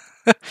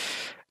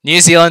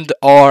 New Zealand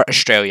or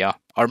Australia.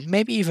 Or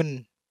maybe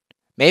even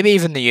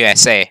the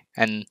USA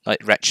in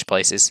like rich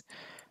places.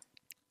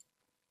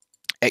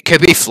 It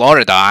could be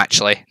Florida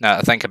actually, now that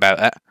I think about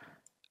it.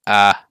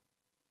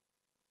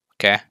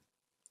 Okay.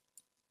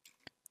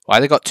 Why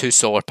they got 2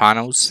 solar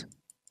panels?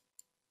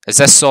 Is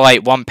this so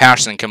like one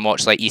person can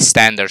watch like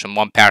EastEnders and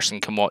one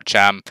person can watch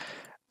I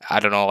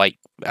don't know, like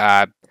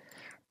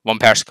one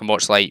person can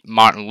watch like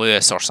Martin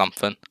Lewis or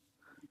something?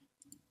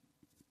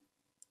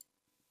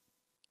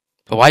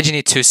 But why do you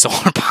need 2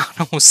 solar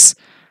panels?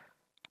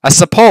 I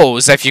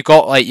suppose if you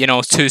got like, you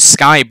know, 2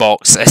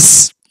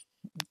 skyboxes.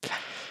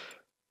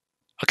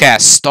 Okay, a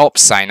stop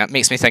sign. That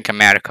makes me think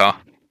America.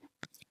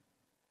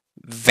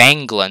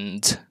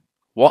 Vengland.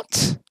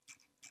 What?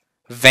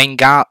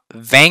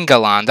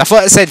 Vengaland. I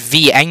thought it said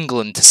V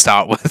England to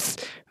start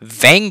with.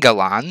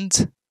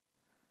 Vengaland?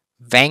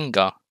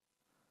 Venga.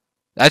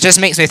 That just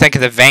makes me think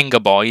of the Venga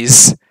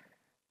Boys.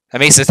 That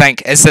makes me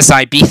think, is this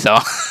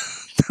Ibiza?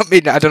 I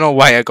mean, I don't know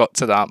why I got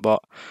to that,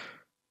 but...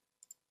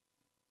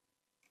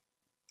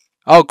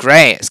 Oh,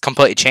 great. It's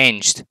completely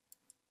changed.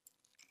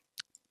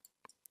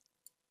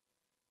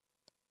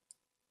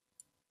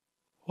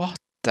 What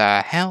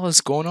the hell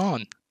is going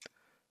on?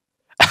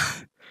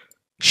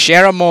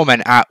 Share a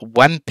moment at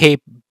Wimpy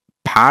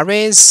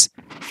Paris?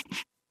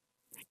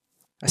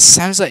 It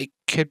sounds like it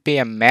could be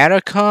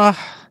America.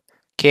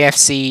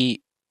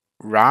 KFC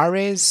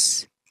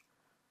Rares?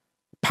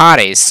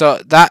 Paris.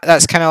 So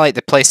that's kind of like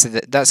the place,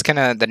 that's kind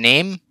of the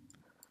name.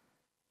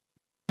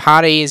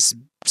 Paris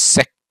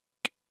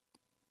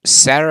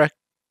Securitet.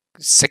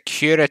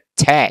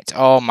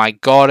 Oh my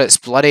god, it's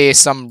bloody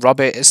some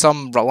rubbish,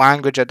 some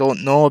language I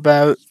don't know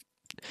about.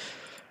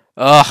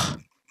 Ugh.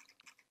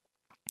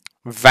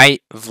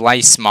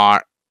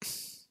 Vlismart.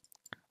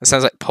 That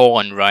sounds like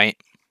Poland, right?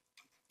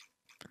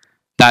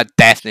 That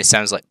definitely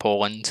sounds like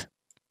Poland.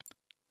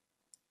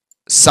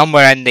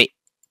 Somewhere in the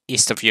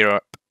east of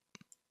Europe.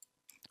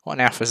 What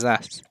on earth is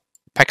this?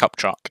 Pickup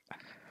truck.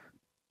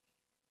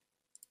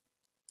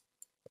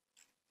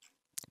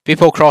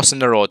 People crossing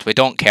the road. We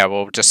don't care.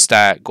 We'll just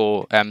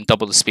go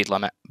double the speed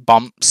limit.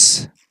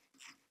 Bumps.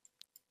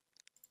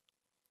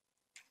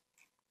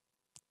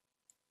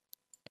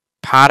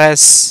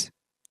 Paris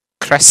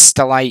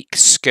Christalike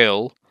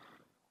School.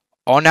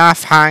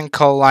 Onaf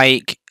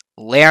Hankel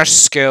Lair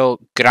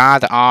School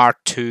Grad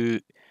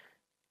R2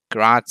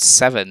 Grad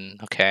 7.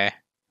 Okay.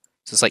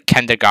 So it's like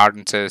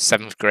kindergarten to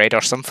 7th grade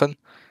or something.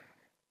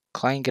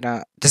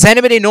 Kleingrad. Does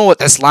anybody know what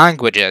this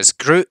language is?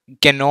 Grut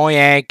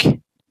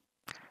Genoeg.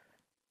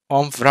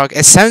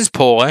 It sounds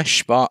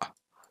Polish, but...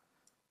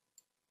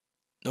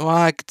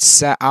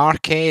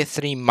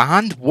 RK3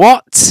 Man?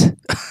 What?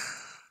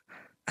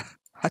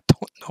 I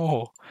don't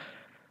know.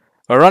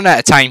 We're running out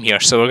of time here,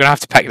 so we're going to have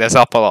to pick this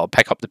up a little,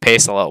 pick up the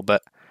pace a little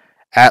bit.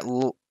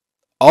 Oh,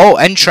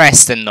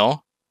 interesting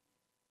though.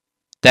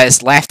 That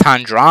it's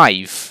left-hand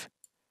drive.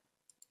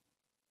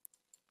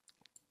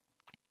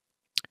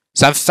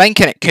 So I'm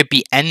thinking it could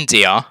be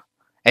India.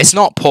 It's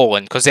not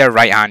Poland, because they're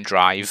right-hand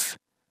drive.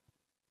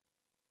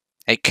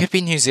 It could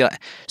be New Zealand.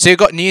 So you've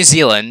got New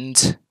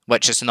Zealand,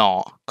 which is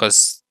not,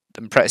 because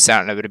I'm pretty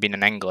certain it would have been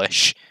in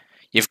English.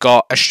 You've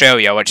got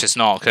Australia, which is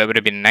not, because it would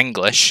have been in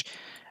English.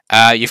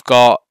 You've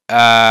got,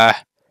 I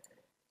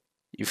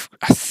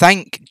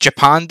think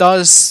Japan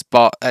does,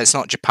 but it's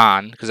not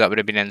Japan, because that would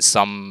have been in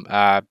some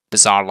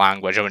bizarre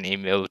language I wouldn't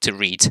even be able to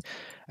read.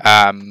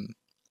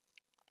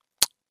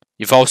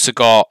 You've also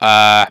got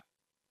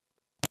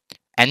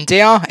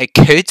India. It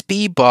could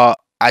be, but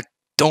I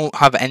don't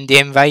have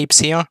Indian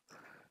vibes here.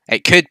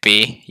 It could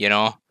be, you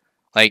know,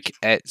 like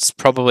it's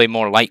probably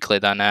more likely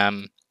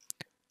than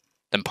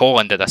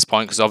Poland at this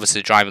point, because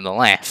obviously driving the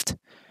left.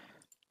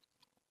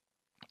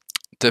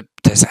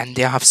 Does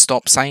India have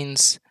stop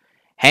signs?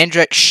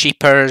 Hendrik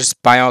Sheepers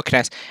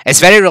Biochemist. It's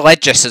very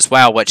religious as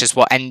well, which is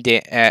what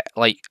India,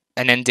 like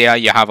in India,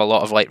 you have a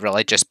lot of like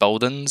religious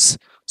buildings,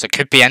 so it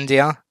could be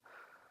India.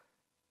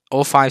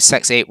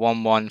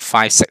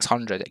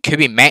 0568115600. It could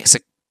be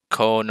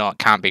Mexico. No, it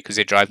can't be because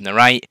they drive on the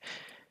right.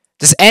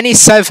 Does any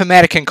South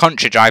American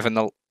country drive on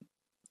the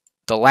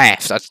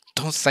left? I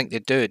don't think they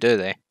do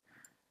they?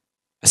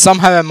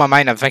 Somehow in my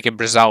mind I'm thinking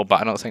Brazil,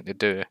 but I don't think they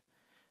do.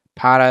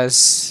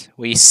 Paras,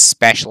 we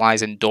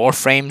specialise in door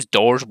frames,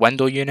 doors,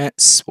 window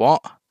units.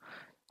 What?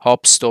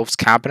 Hob stoves,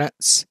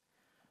 cabinets.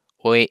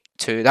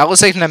 082. That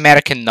looks like an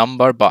American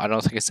number, but I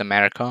don't think it's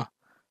America.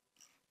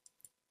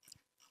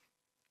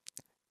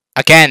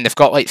 Again, they've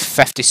got like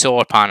 50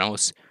 solar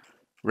panels.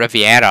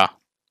 Riviera.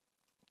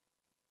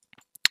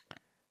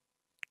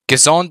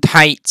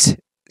 Gesundheit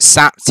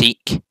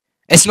Saptik.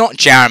 It's not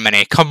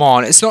Germany. Come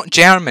on, it's not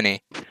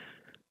Germany.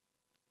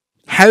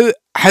 How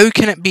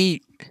can it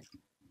be?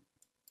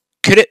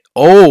 Could it?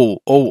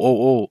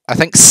 Oh. I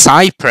think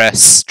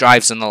Cyprus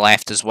drives on the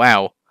left as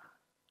well.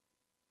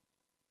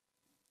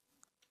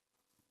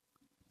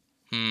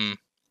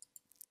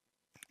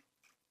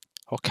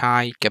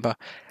 Okay, Gibber.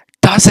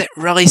 Does it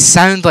really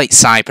sound like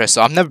Cyprus?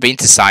 So I've never been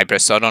to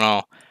Cyprus, so I don't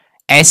know.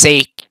 SA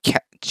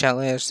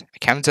Chillers,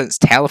 Accountants,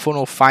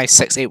 Telephone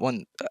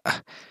 05681.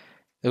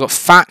 They've got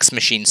fax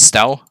machines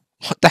still.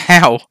 What the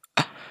hell?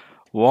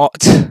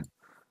 What?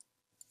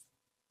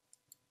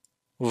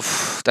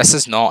 Oof, this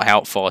is not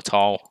helpful at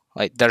all.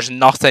 Like, there's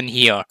nothing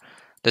here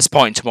that's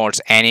pointing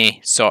towards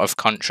any sort of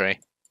country.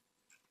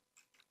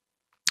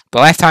 The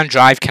left-hand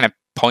drive kind of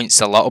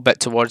points a little bit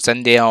towards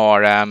India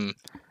or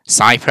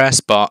Cyprus,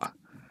 but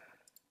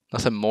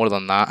nothing more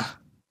than that.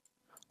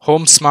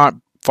 Home smart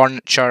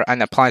furniture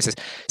and appliances.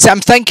 See, I'm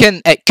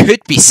thinking it could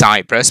be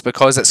Cyprus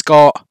because it's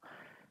got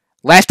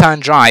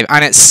left-hand drive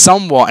and it's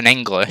somewhat in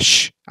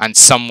English and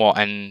somewhat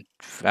in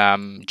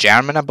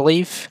German, I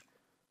believe.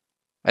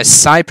 Is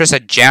Cyprus a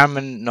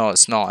German? No,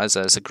 it's not, is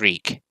it? It's a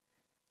Greek.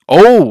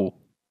 Oh!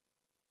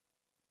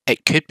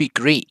 It could be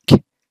Greek.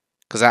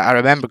 Because I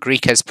remember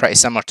Greek is pretty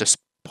similar to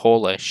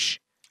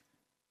Polish.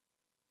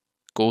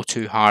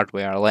 Go-to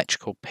hardware,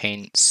 electrical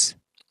paints.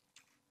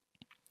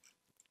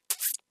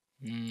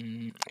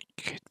 It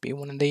could be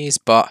one of these,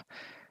 but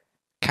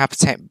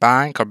Capitec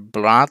Bank or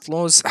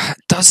Bradlow's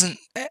doesn't.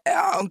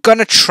 I'm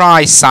gonna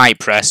try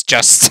Cyprus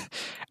just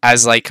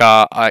as like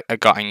a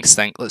gut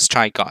instinct. Let's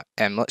try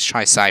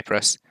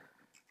Cyprus.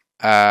 Is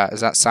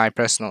that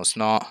Cyprus? No, it's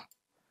not.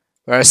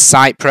 Where is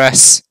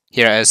Cyprus?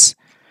 Here it is.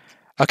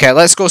 Okay,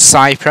 let's go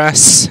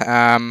Cyprus.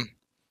 Let's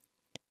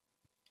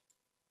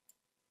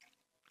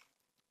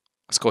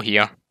go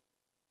here.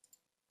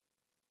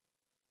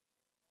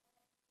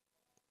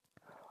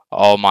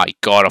 Oh my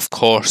god, of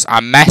course. I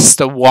missed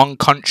the one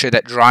country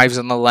that drives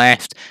on the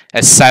left.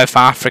 It's South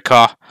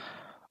Africa.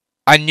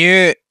 I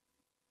knew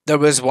there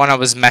was one I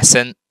was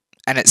missing,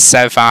 and it's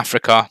South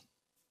Africa.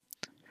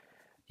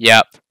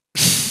 Yep.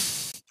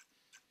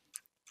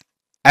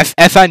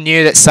 If I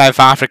knew that South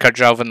Africa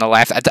drove on the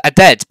left, I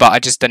did, but I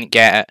just didn't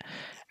get it.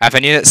 If I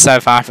knew that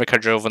South Africa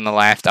drove on the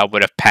left, I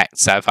would have picked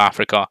South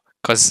Africa.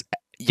 Because,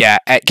 yeah,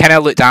 it kind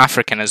of looked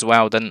African as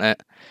well, didn't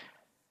it?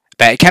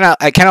 But it kind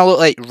of looked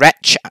like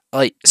rich,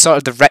 like sort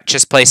of the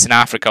richest place in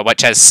Africa,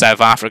 which is South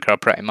Africa,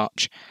 pretty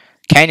much.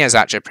 Kenya's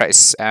actually pretty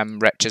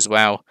rich as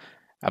well,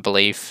 I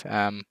believe.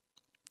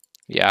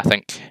 Yeah, I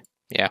think.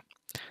 Yeah,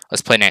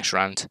 let's play next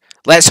round.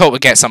 Let's hope we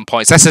get some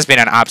points. This has been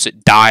an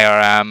absolute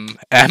dire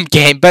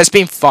game, but it's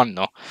been fun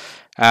though.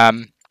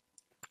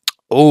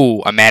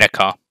 Oh,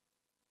 America,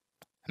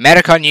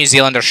 New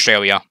Zealand,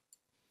 Australia.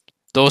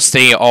 Those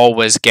three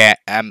always get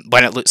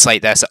when it looks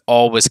like this. It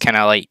always kind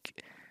of like.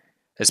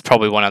 It's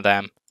probably one of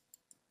them.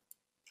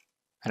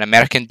 An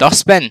American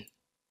dustbin.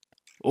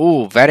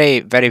 Oh, very,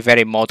 very,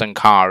 very modern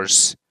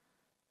cars.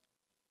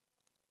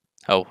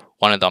 Oh,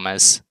 one of them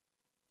is.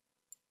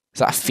 Is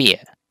that a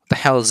Fiat? What the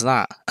hell is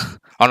that?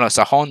 Oh no, it's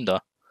a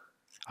Honda.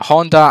 A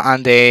Honda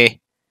and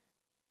a...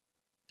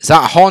 Is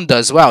that a Honda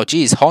as well?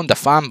 Jeez, Honda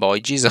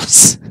fanboy,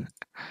 Jesus.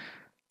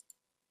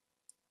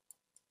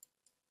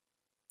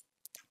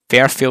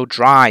 Fairfield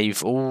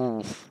Drive.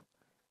 Oh,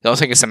 I don't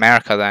think it's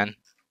America then.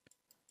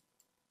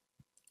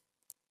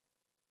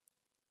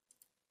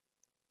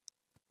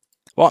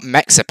 What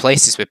mix of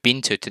places we've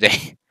been to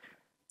today?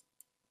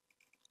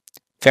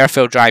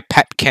 Fairfield Drive,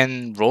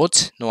 Pipkin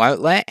Road, no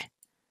outlet.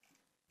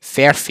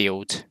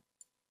 Fairfield.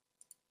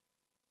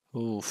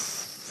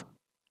 Oof.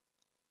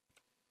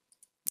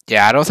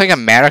 Yeah, I don't think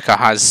America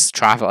has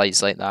traffic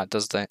lights like that,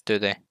 do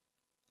they?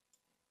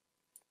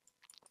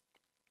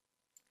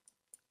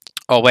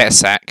 Oh, wait a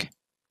sec.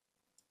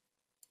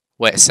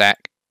 Wait a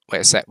sec.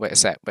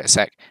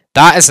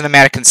 That is an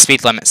American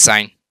speed limit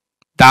sign.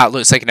 That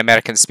looks like an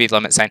American speed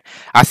limit sign.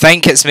 I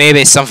think it's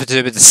maybe something to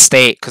do with the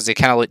state, because they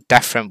kind of look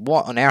different.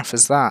 What on earth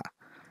is that?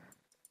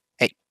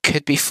 It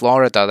could be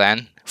Florida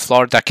then.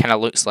 Florida kind of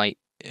looks like...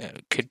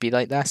 could be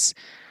like this.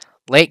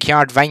 Lake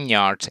Yard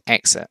Vineyard,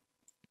 exit.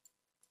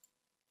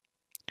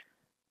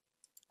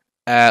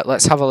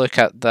 Let's have a look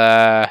at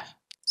the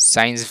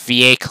signs.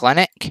 VA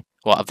clinic?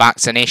 What, a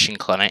vaccination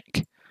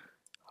clinic?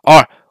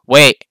 Or,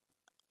 wait.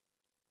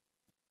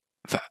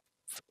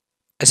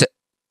 Is it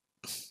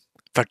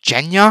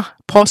Virginia,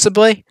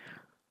 possibly?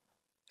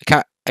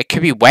 It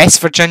could be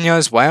West Virginia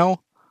as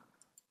well.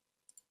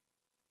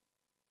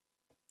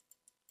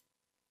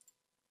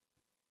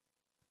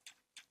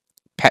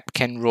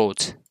 Pipkin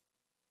Road.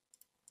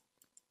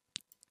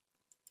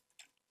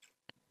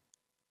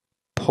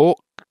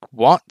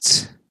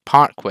 What?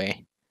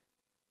 Parkway.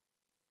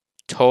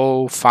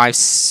 Toll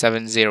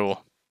 570.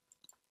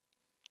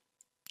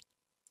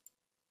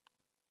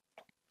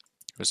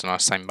 There's another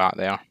sign back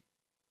there.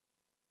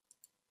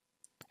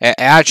 It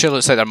actually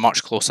looks like they're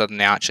much closer than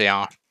they actually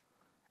are.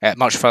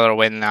 Much further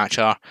away than they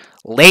actually are.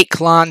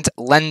 Lakeland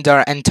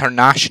Linder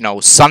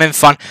International. Sun and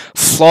Fun.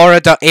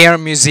 Florida Air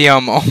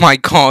Museum. Oh my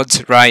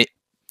god. Right.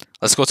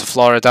 Let's go to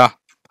Florida.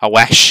 I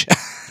wish.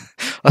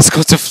 Let's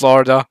go to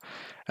Florida.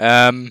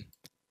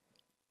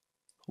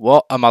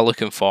 What am I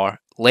looking for?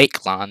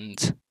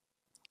 Lakeland.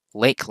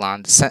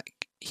 Lakeland. Is it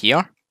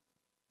here?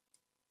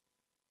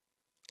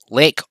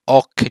 Lake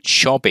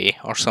Okeechobee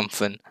or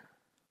something.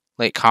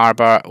 Lake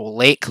Harbour.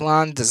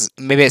 Lakeland.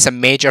 Maybe it's a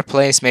major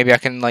place. Maybe I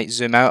can like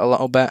zoom out a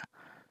little bit.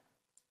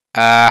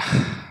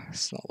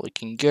 It's not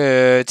looking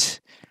good.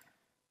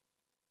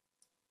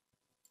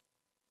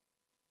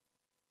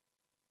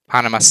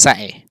 Panama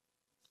City.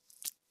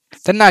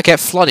 Didn't that get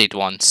flooded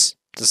once?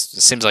 It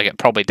seems like it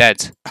probably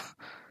did.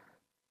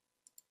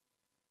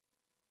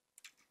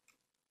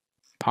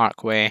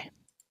 Parkway.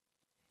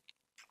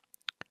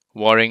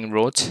 Waring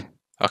Road.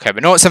 Okay,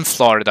 we know it's in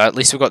Florida. At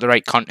least we've got the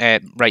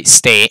right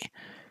state.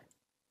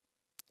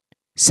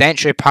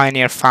 Century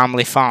Pioneer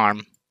Family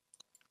Farm.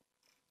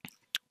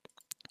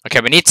 Okay,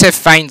 we need to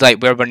find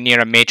like where we're near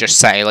a major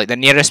city, like the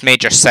nearest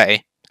major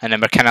city, and then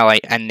we're kind of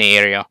like in the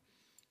area.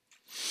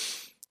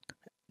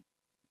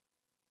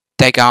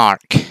 Dig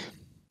Arc.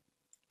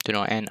 Do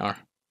not enter.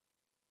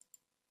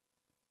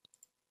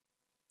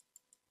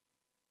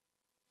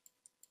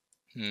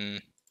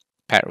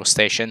 Petrol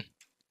station.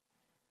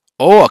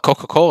 Oh, a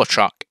Coca-Cola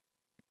truck.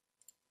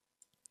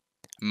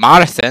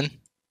 Marathon.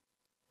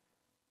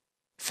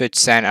 Food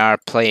center.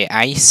 Play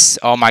ice.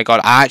 Oh my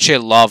god, I actually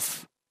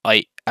love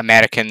like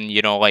American,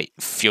 you know, like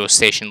fuel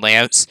station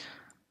layouts.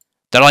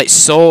 They're like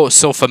so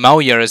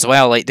familiar as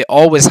well. Like they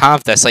always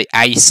have this like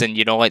ice and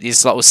you know like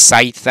these little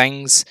side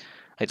things,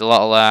 like the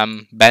little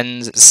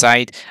bins at the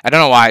side. I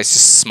don't know why, it's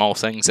just small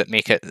things that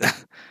make it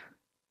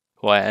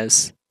what it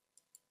is.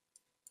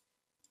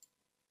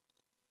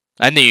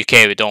 In the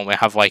UK we don't. We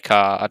have like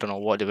I don't know,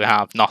 what do we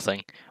have?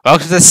 Nothing.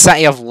 Welcome to the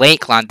city of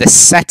Lakeland. The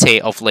city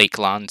of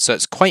Lakeland. So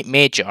it's quite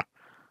major.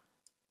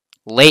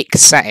 Lake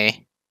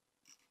City.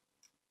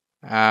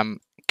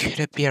 Could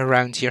it be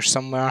around here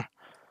somewhere?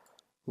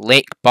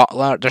 Lake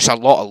Butler. There's a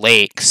lot of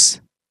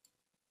lakes.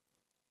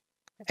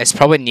 It's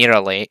probably near a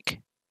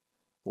lake.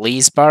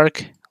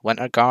 Leesburg,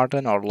 Winter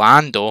Garden,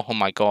 Orlando. Oh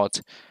my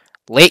god.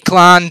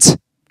 Lakeland.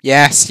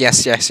 Yes,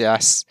 yes, yes,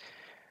 yes.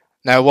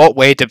 Now, what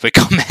way did we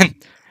come in?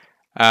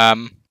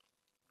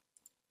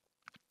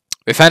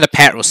 We found a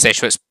petrol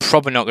station, it's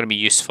probably not going to be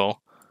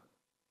useful.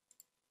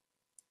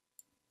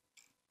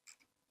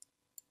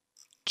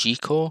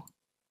 Geco?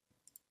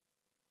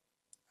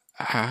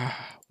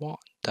 What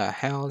the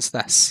hell is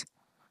this?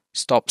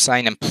 Stop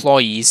sign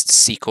employees,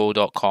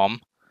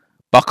 seco.com.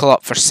 Buckle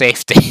up for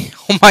safety.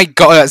 Oh my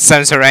god, that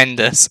sounds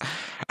horrendous.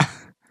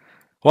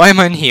 Why am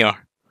I in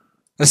here?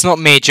 That's not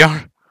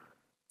major.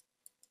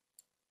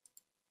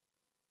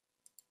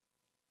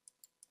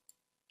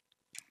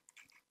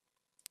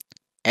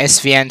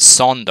 SVN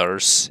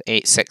Saunders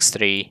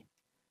 863.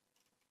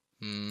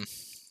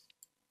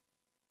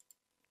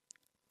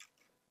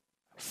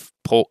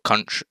 Polk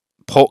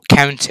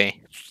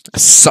County.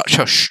 Such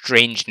a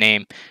strange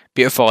name.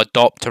 Beautiful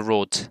Adopt a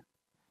Road.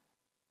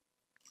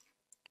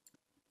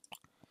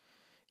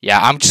 Yeah,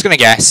 I'm just gonna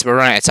guess. We're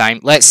running out of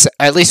time.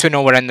 At least we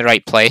know we're in the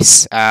right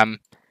place.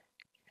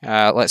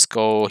 Let's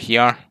go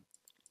here.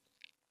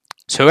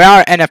 So we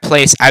are in a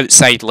place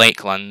outside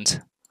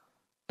Lakeland.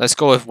 Let's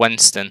go with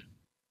Winston.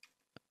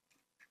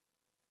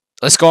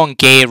 Let's go on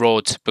Gay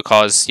Road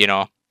because, you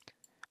know,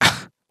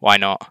 why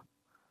not?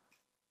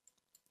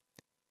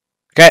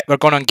 Okay, we're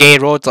going on Gay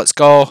Road. Let's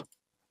go.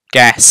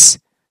 Guess.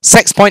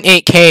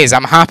 6.8 Ks.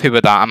 I'm happy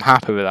with that. I'm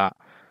happy with that.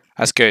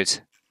 That's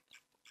good.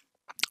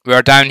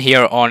 We're down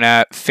here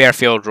on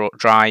Fairfield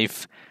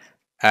Drive,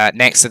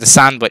 next to the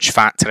sandwich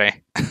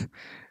factory.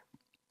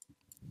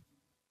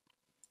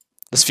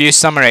 This view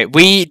summary.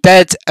 We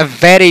did a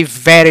very,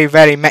 very,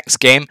 very mixed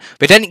game.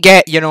 We didn't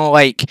get, you know,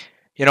 like,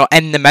 you know,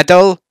 in the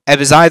middle. It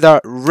was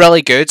either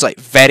really good, like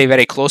very,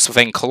 very close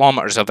within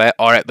kilometers of it,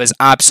 or it was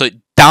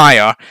absolute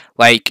dire,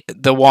 like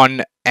the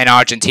one in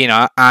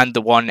Argentina and the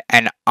one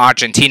in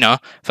Argentina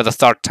for the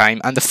third time,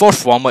 and the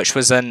fourth one, which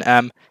was in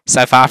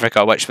South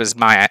Africa, which was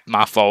my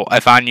fault.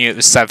 If I knew it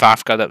was South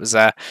Africa that was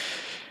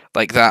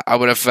like that, I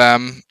would have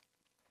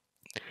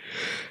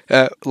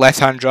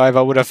left-hand drive.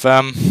 I would have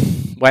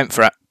went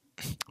for it.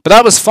 But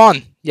that was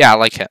fun. Yeah, I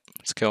like it.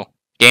 It's cool.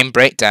 Game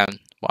breakdown.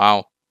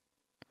 Wow.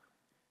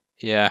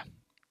 Yeah.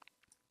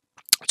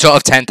 Total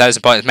of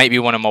 10,000 points. Might be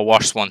one of my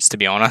worst ones, to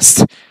be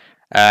honest.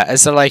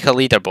 Is there like a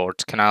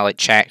leaderboard? Can I like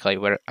check like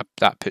where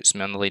that puts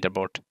me on the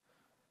leaderboard?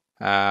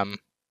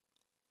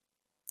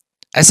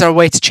 Is there a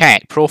way to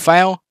check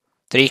profile?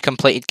 3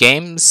 completed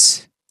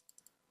games.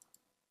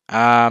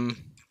 How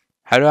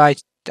do I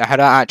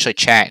actually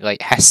check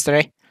like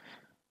history?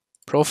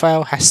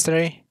 Profile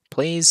history,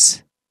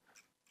 please.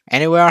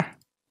 Anywhere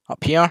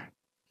up here?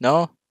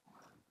 No.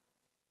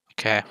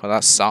 Okay, well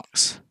that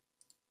sucks.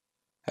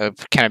 It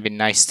would kind of be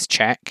nice to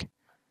check.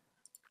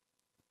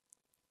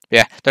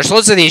 Yeah, there's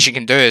loads of these you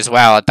can do as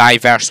well. A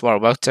diverse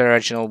world, what's the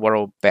original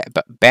world, but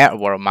better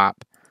world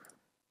map.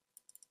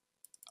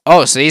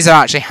 Oh, so these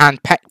are actually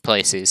hand-picked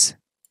places.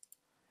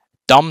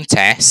 Dumb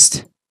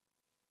test.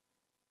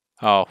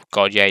 Oh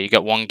god, yeah, you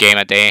get one game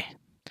a day.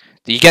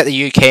 You get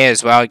the UK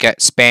as well. You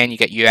get Spain. You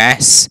get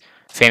US.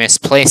 Famous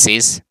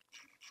places.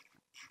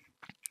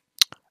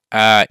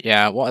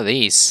 Yeah. What are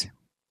these?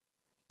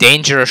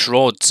 Dangerous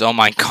roads. Oh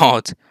my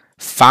god.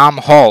 Farm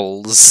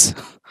halls.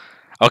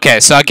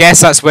 Okay, so I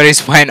guess that's where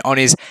he's went on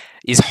his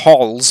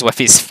hauls with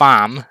his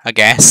farm, I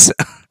guess.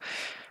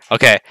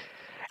 Okay.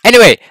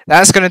 Anyway,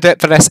 that's going to do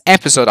it for this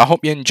episode. I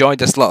hope you enjoyed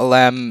this little,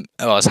 well,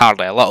 it's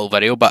hardly a little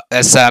video, but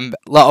this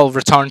little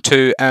return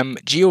to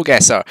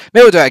Geoguessr.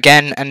 Maybe we'll do it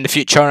again in the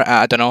future,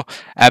 I don't know.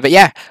 But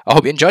yeah, I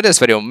hope you enjoyed this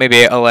video. Maybe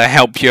it'll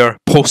help your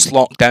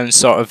post-lockdown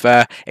sort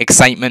of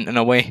excitement in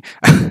a way.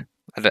 I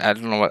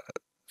don't know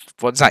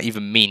what does that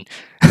even mean?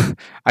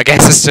 I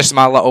guess it's just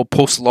my little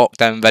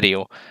post-lockdown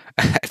video,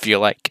 if you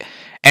like.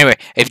 Anyway,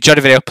 if you enjoyed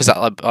the video, please hit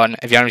that like button.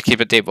 If you want to keep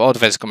updated with all the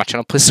videos on my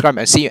channel, please subscribe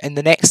and see you in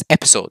the next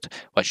episode,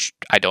 which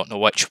I don't know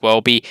which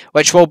will be.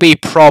 Which will be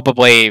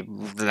probably,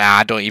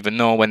 I don't even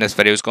know when this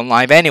video is going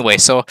live anyway.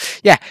 So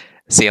yeah,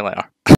 see you later.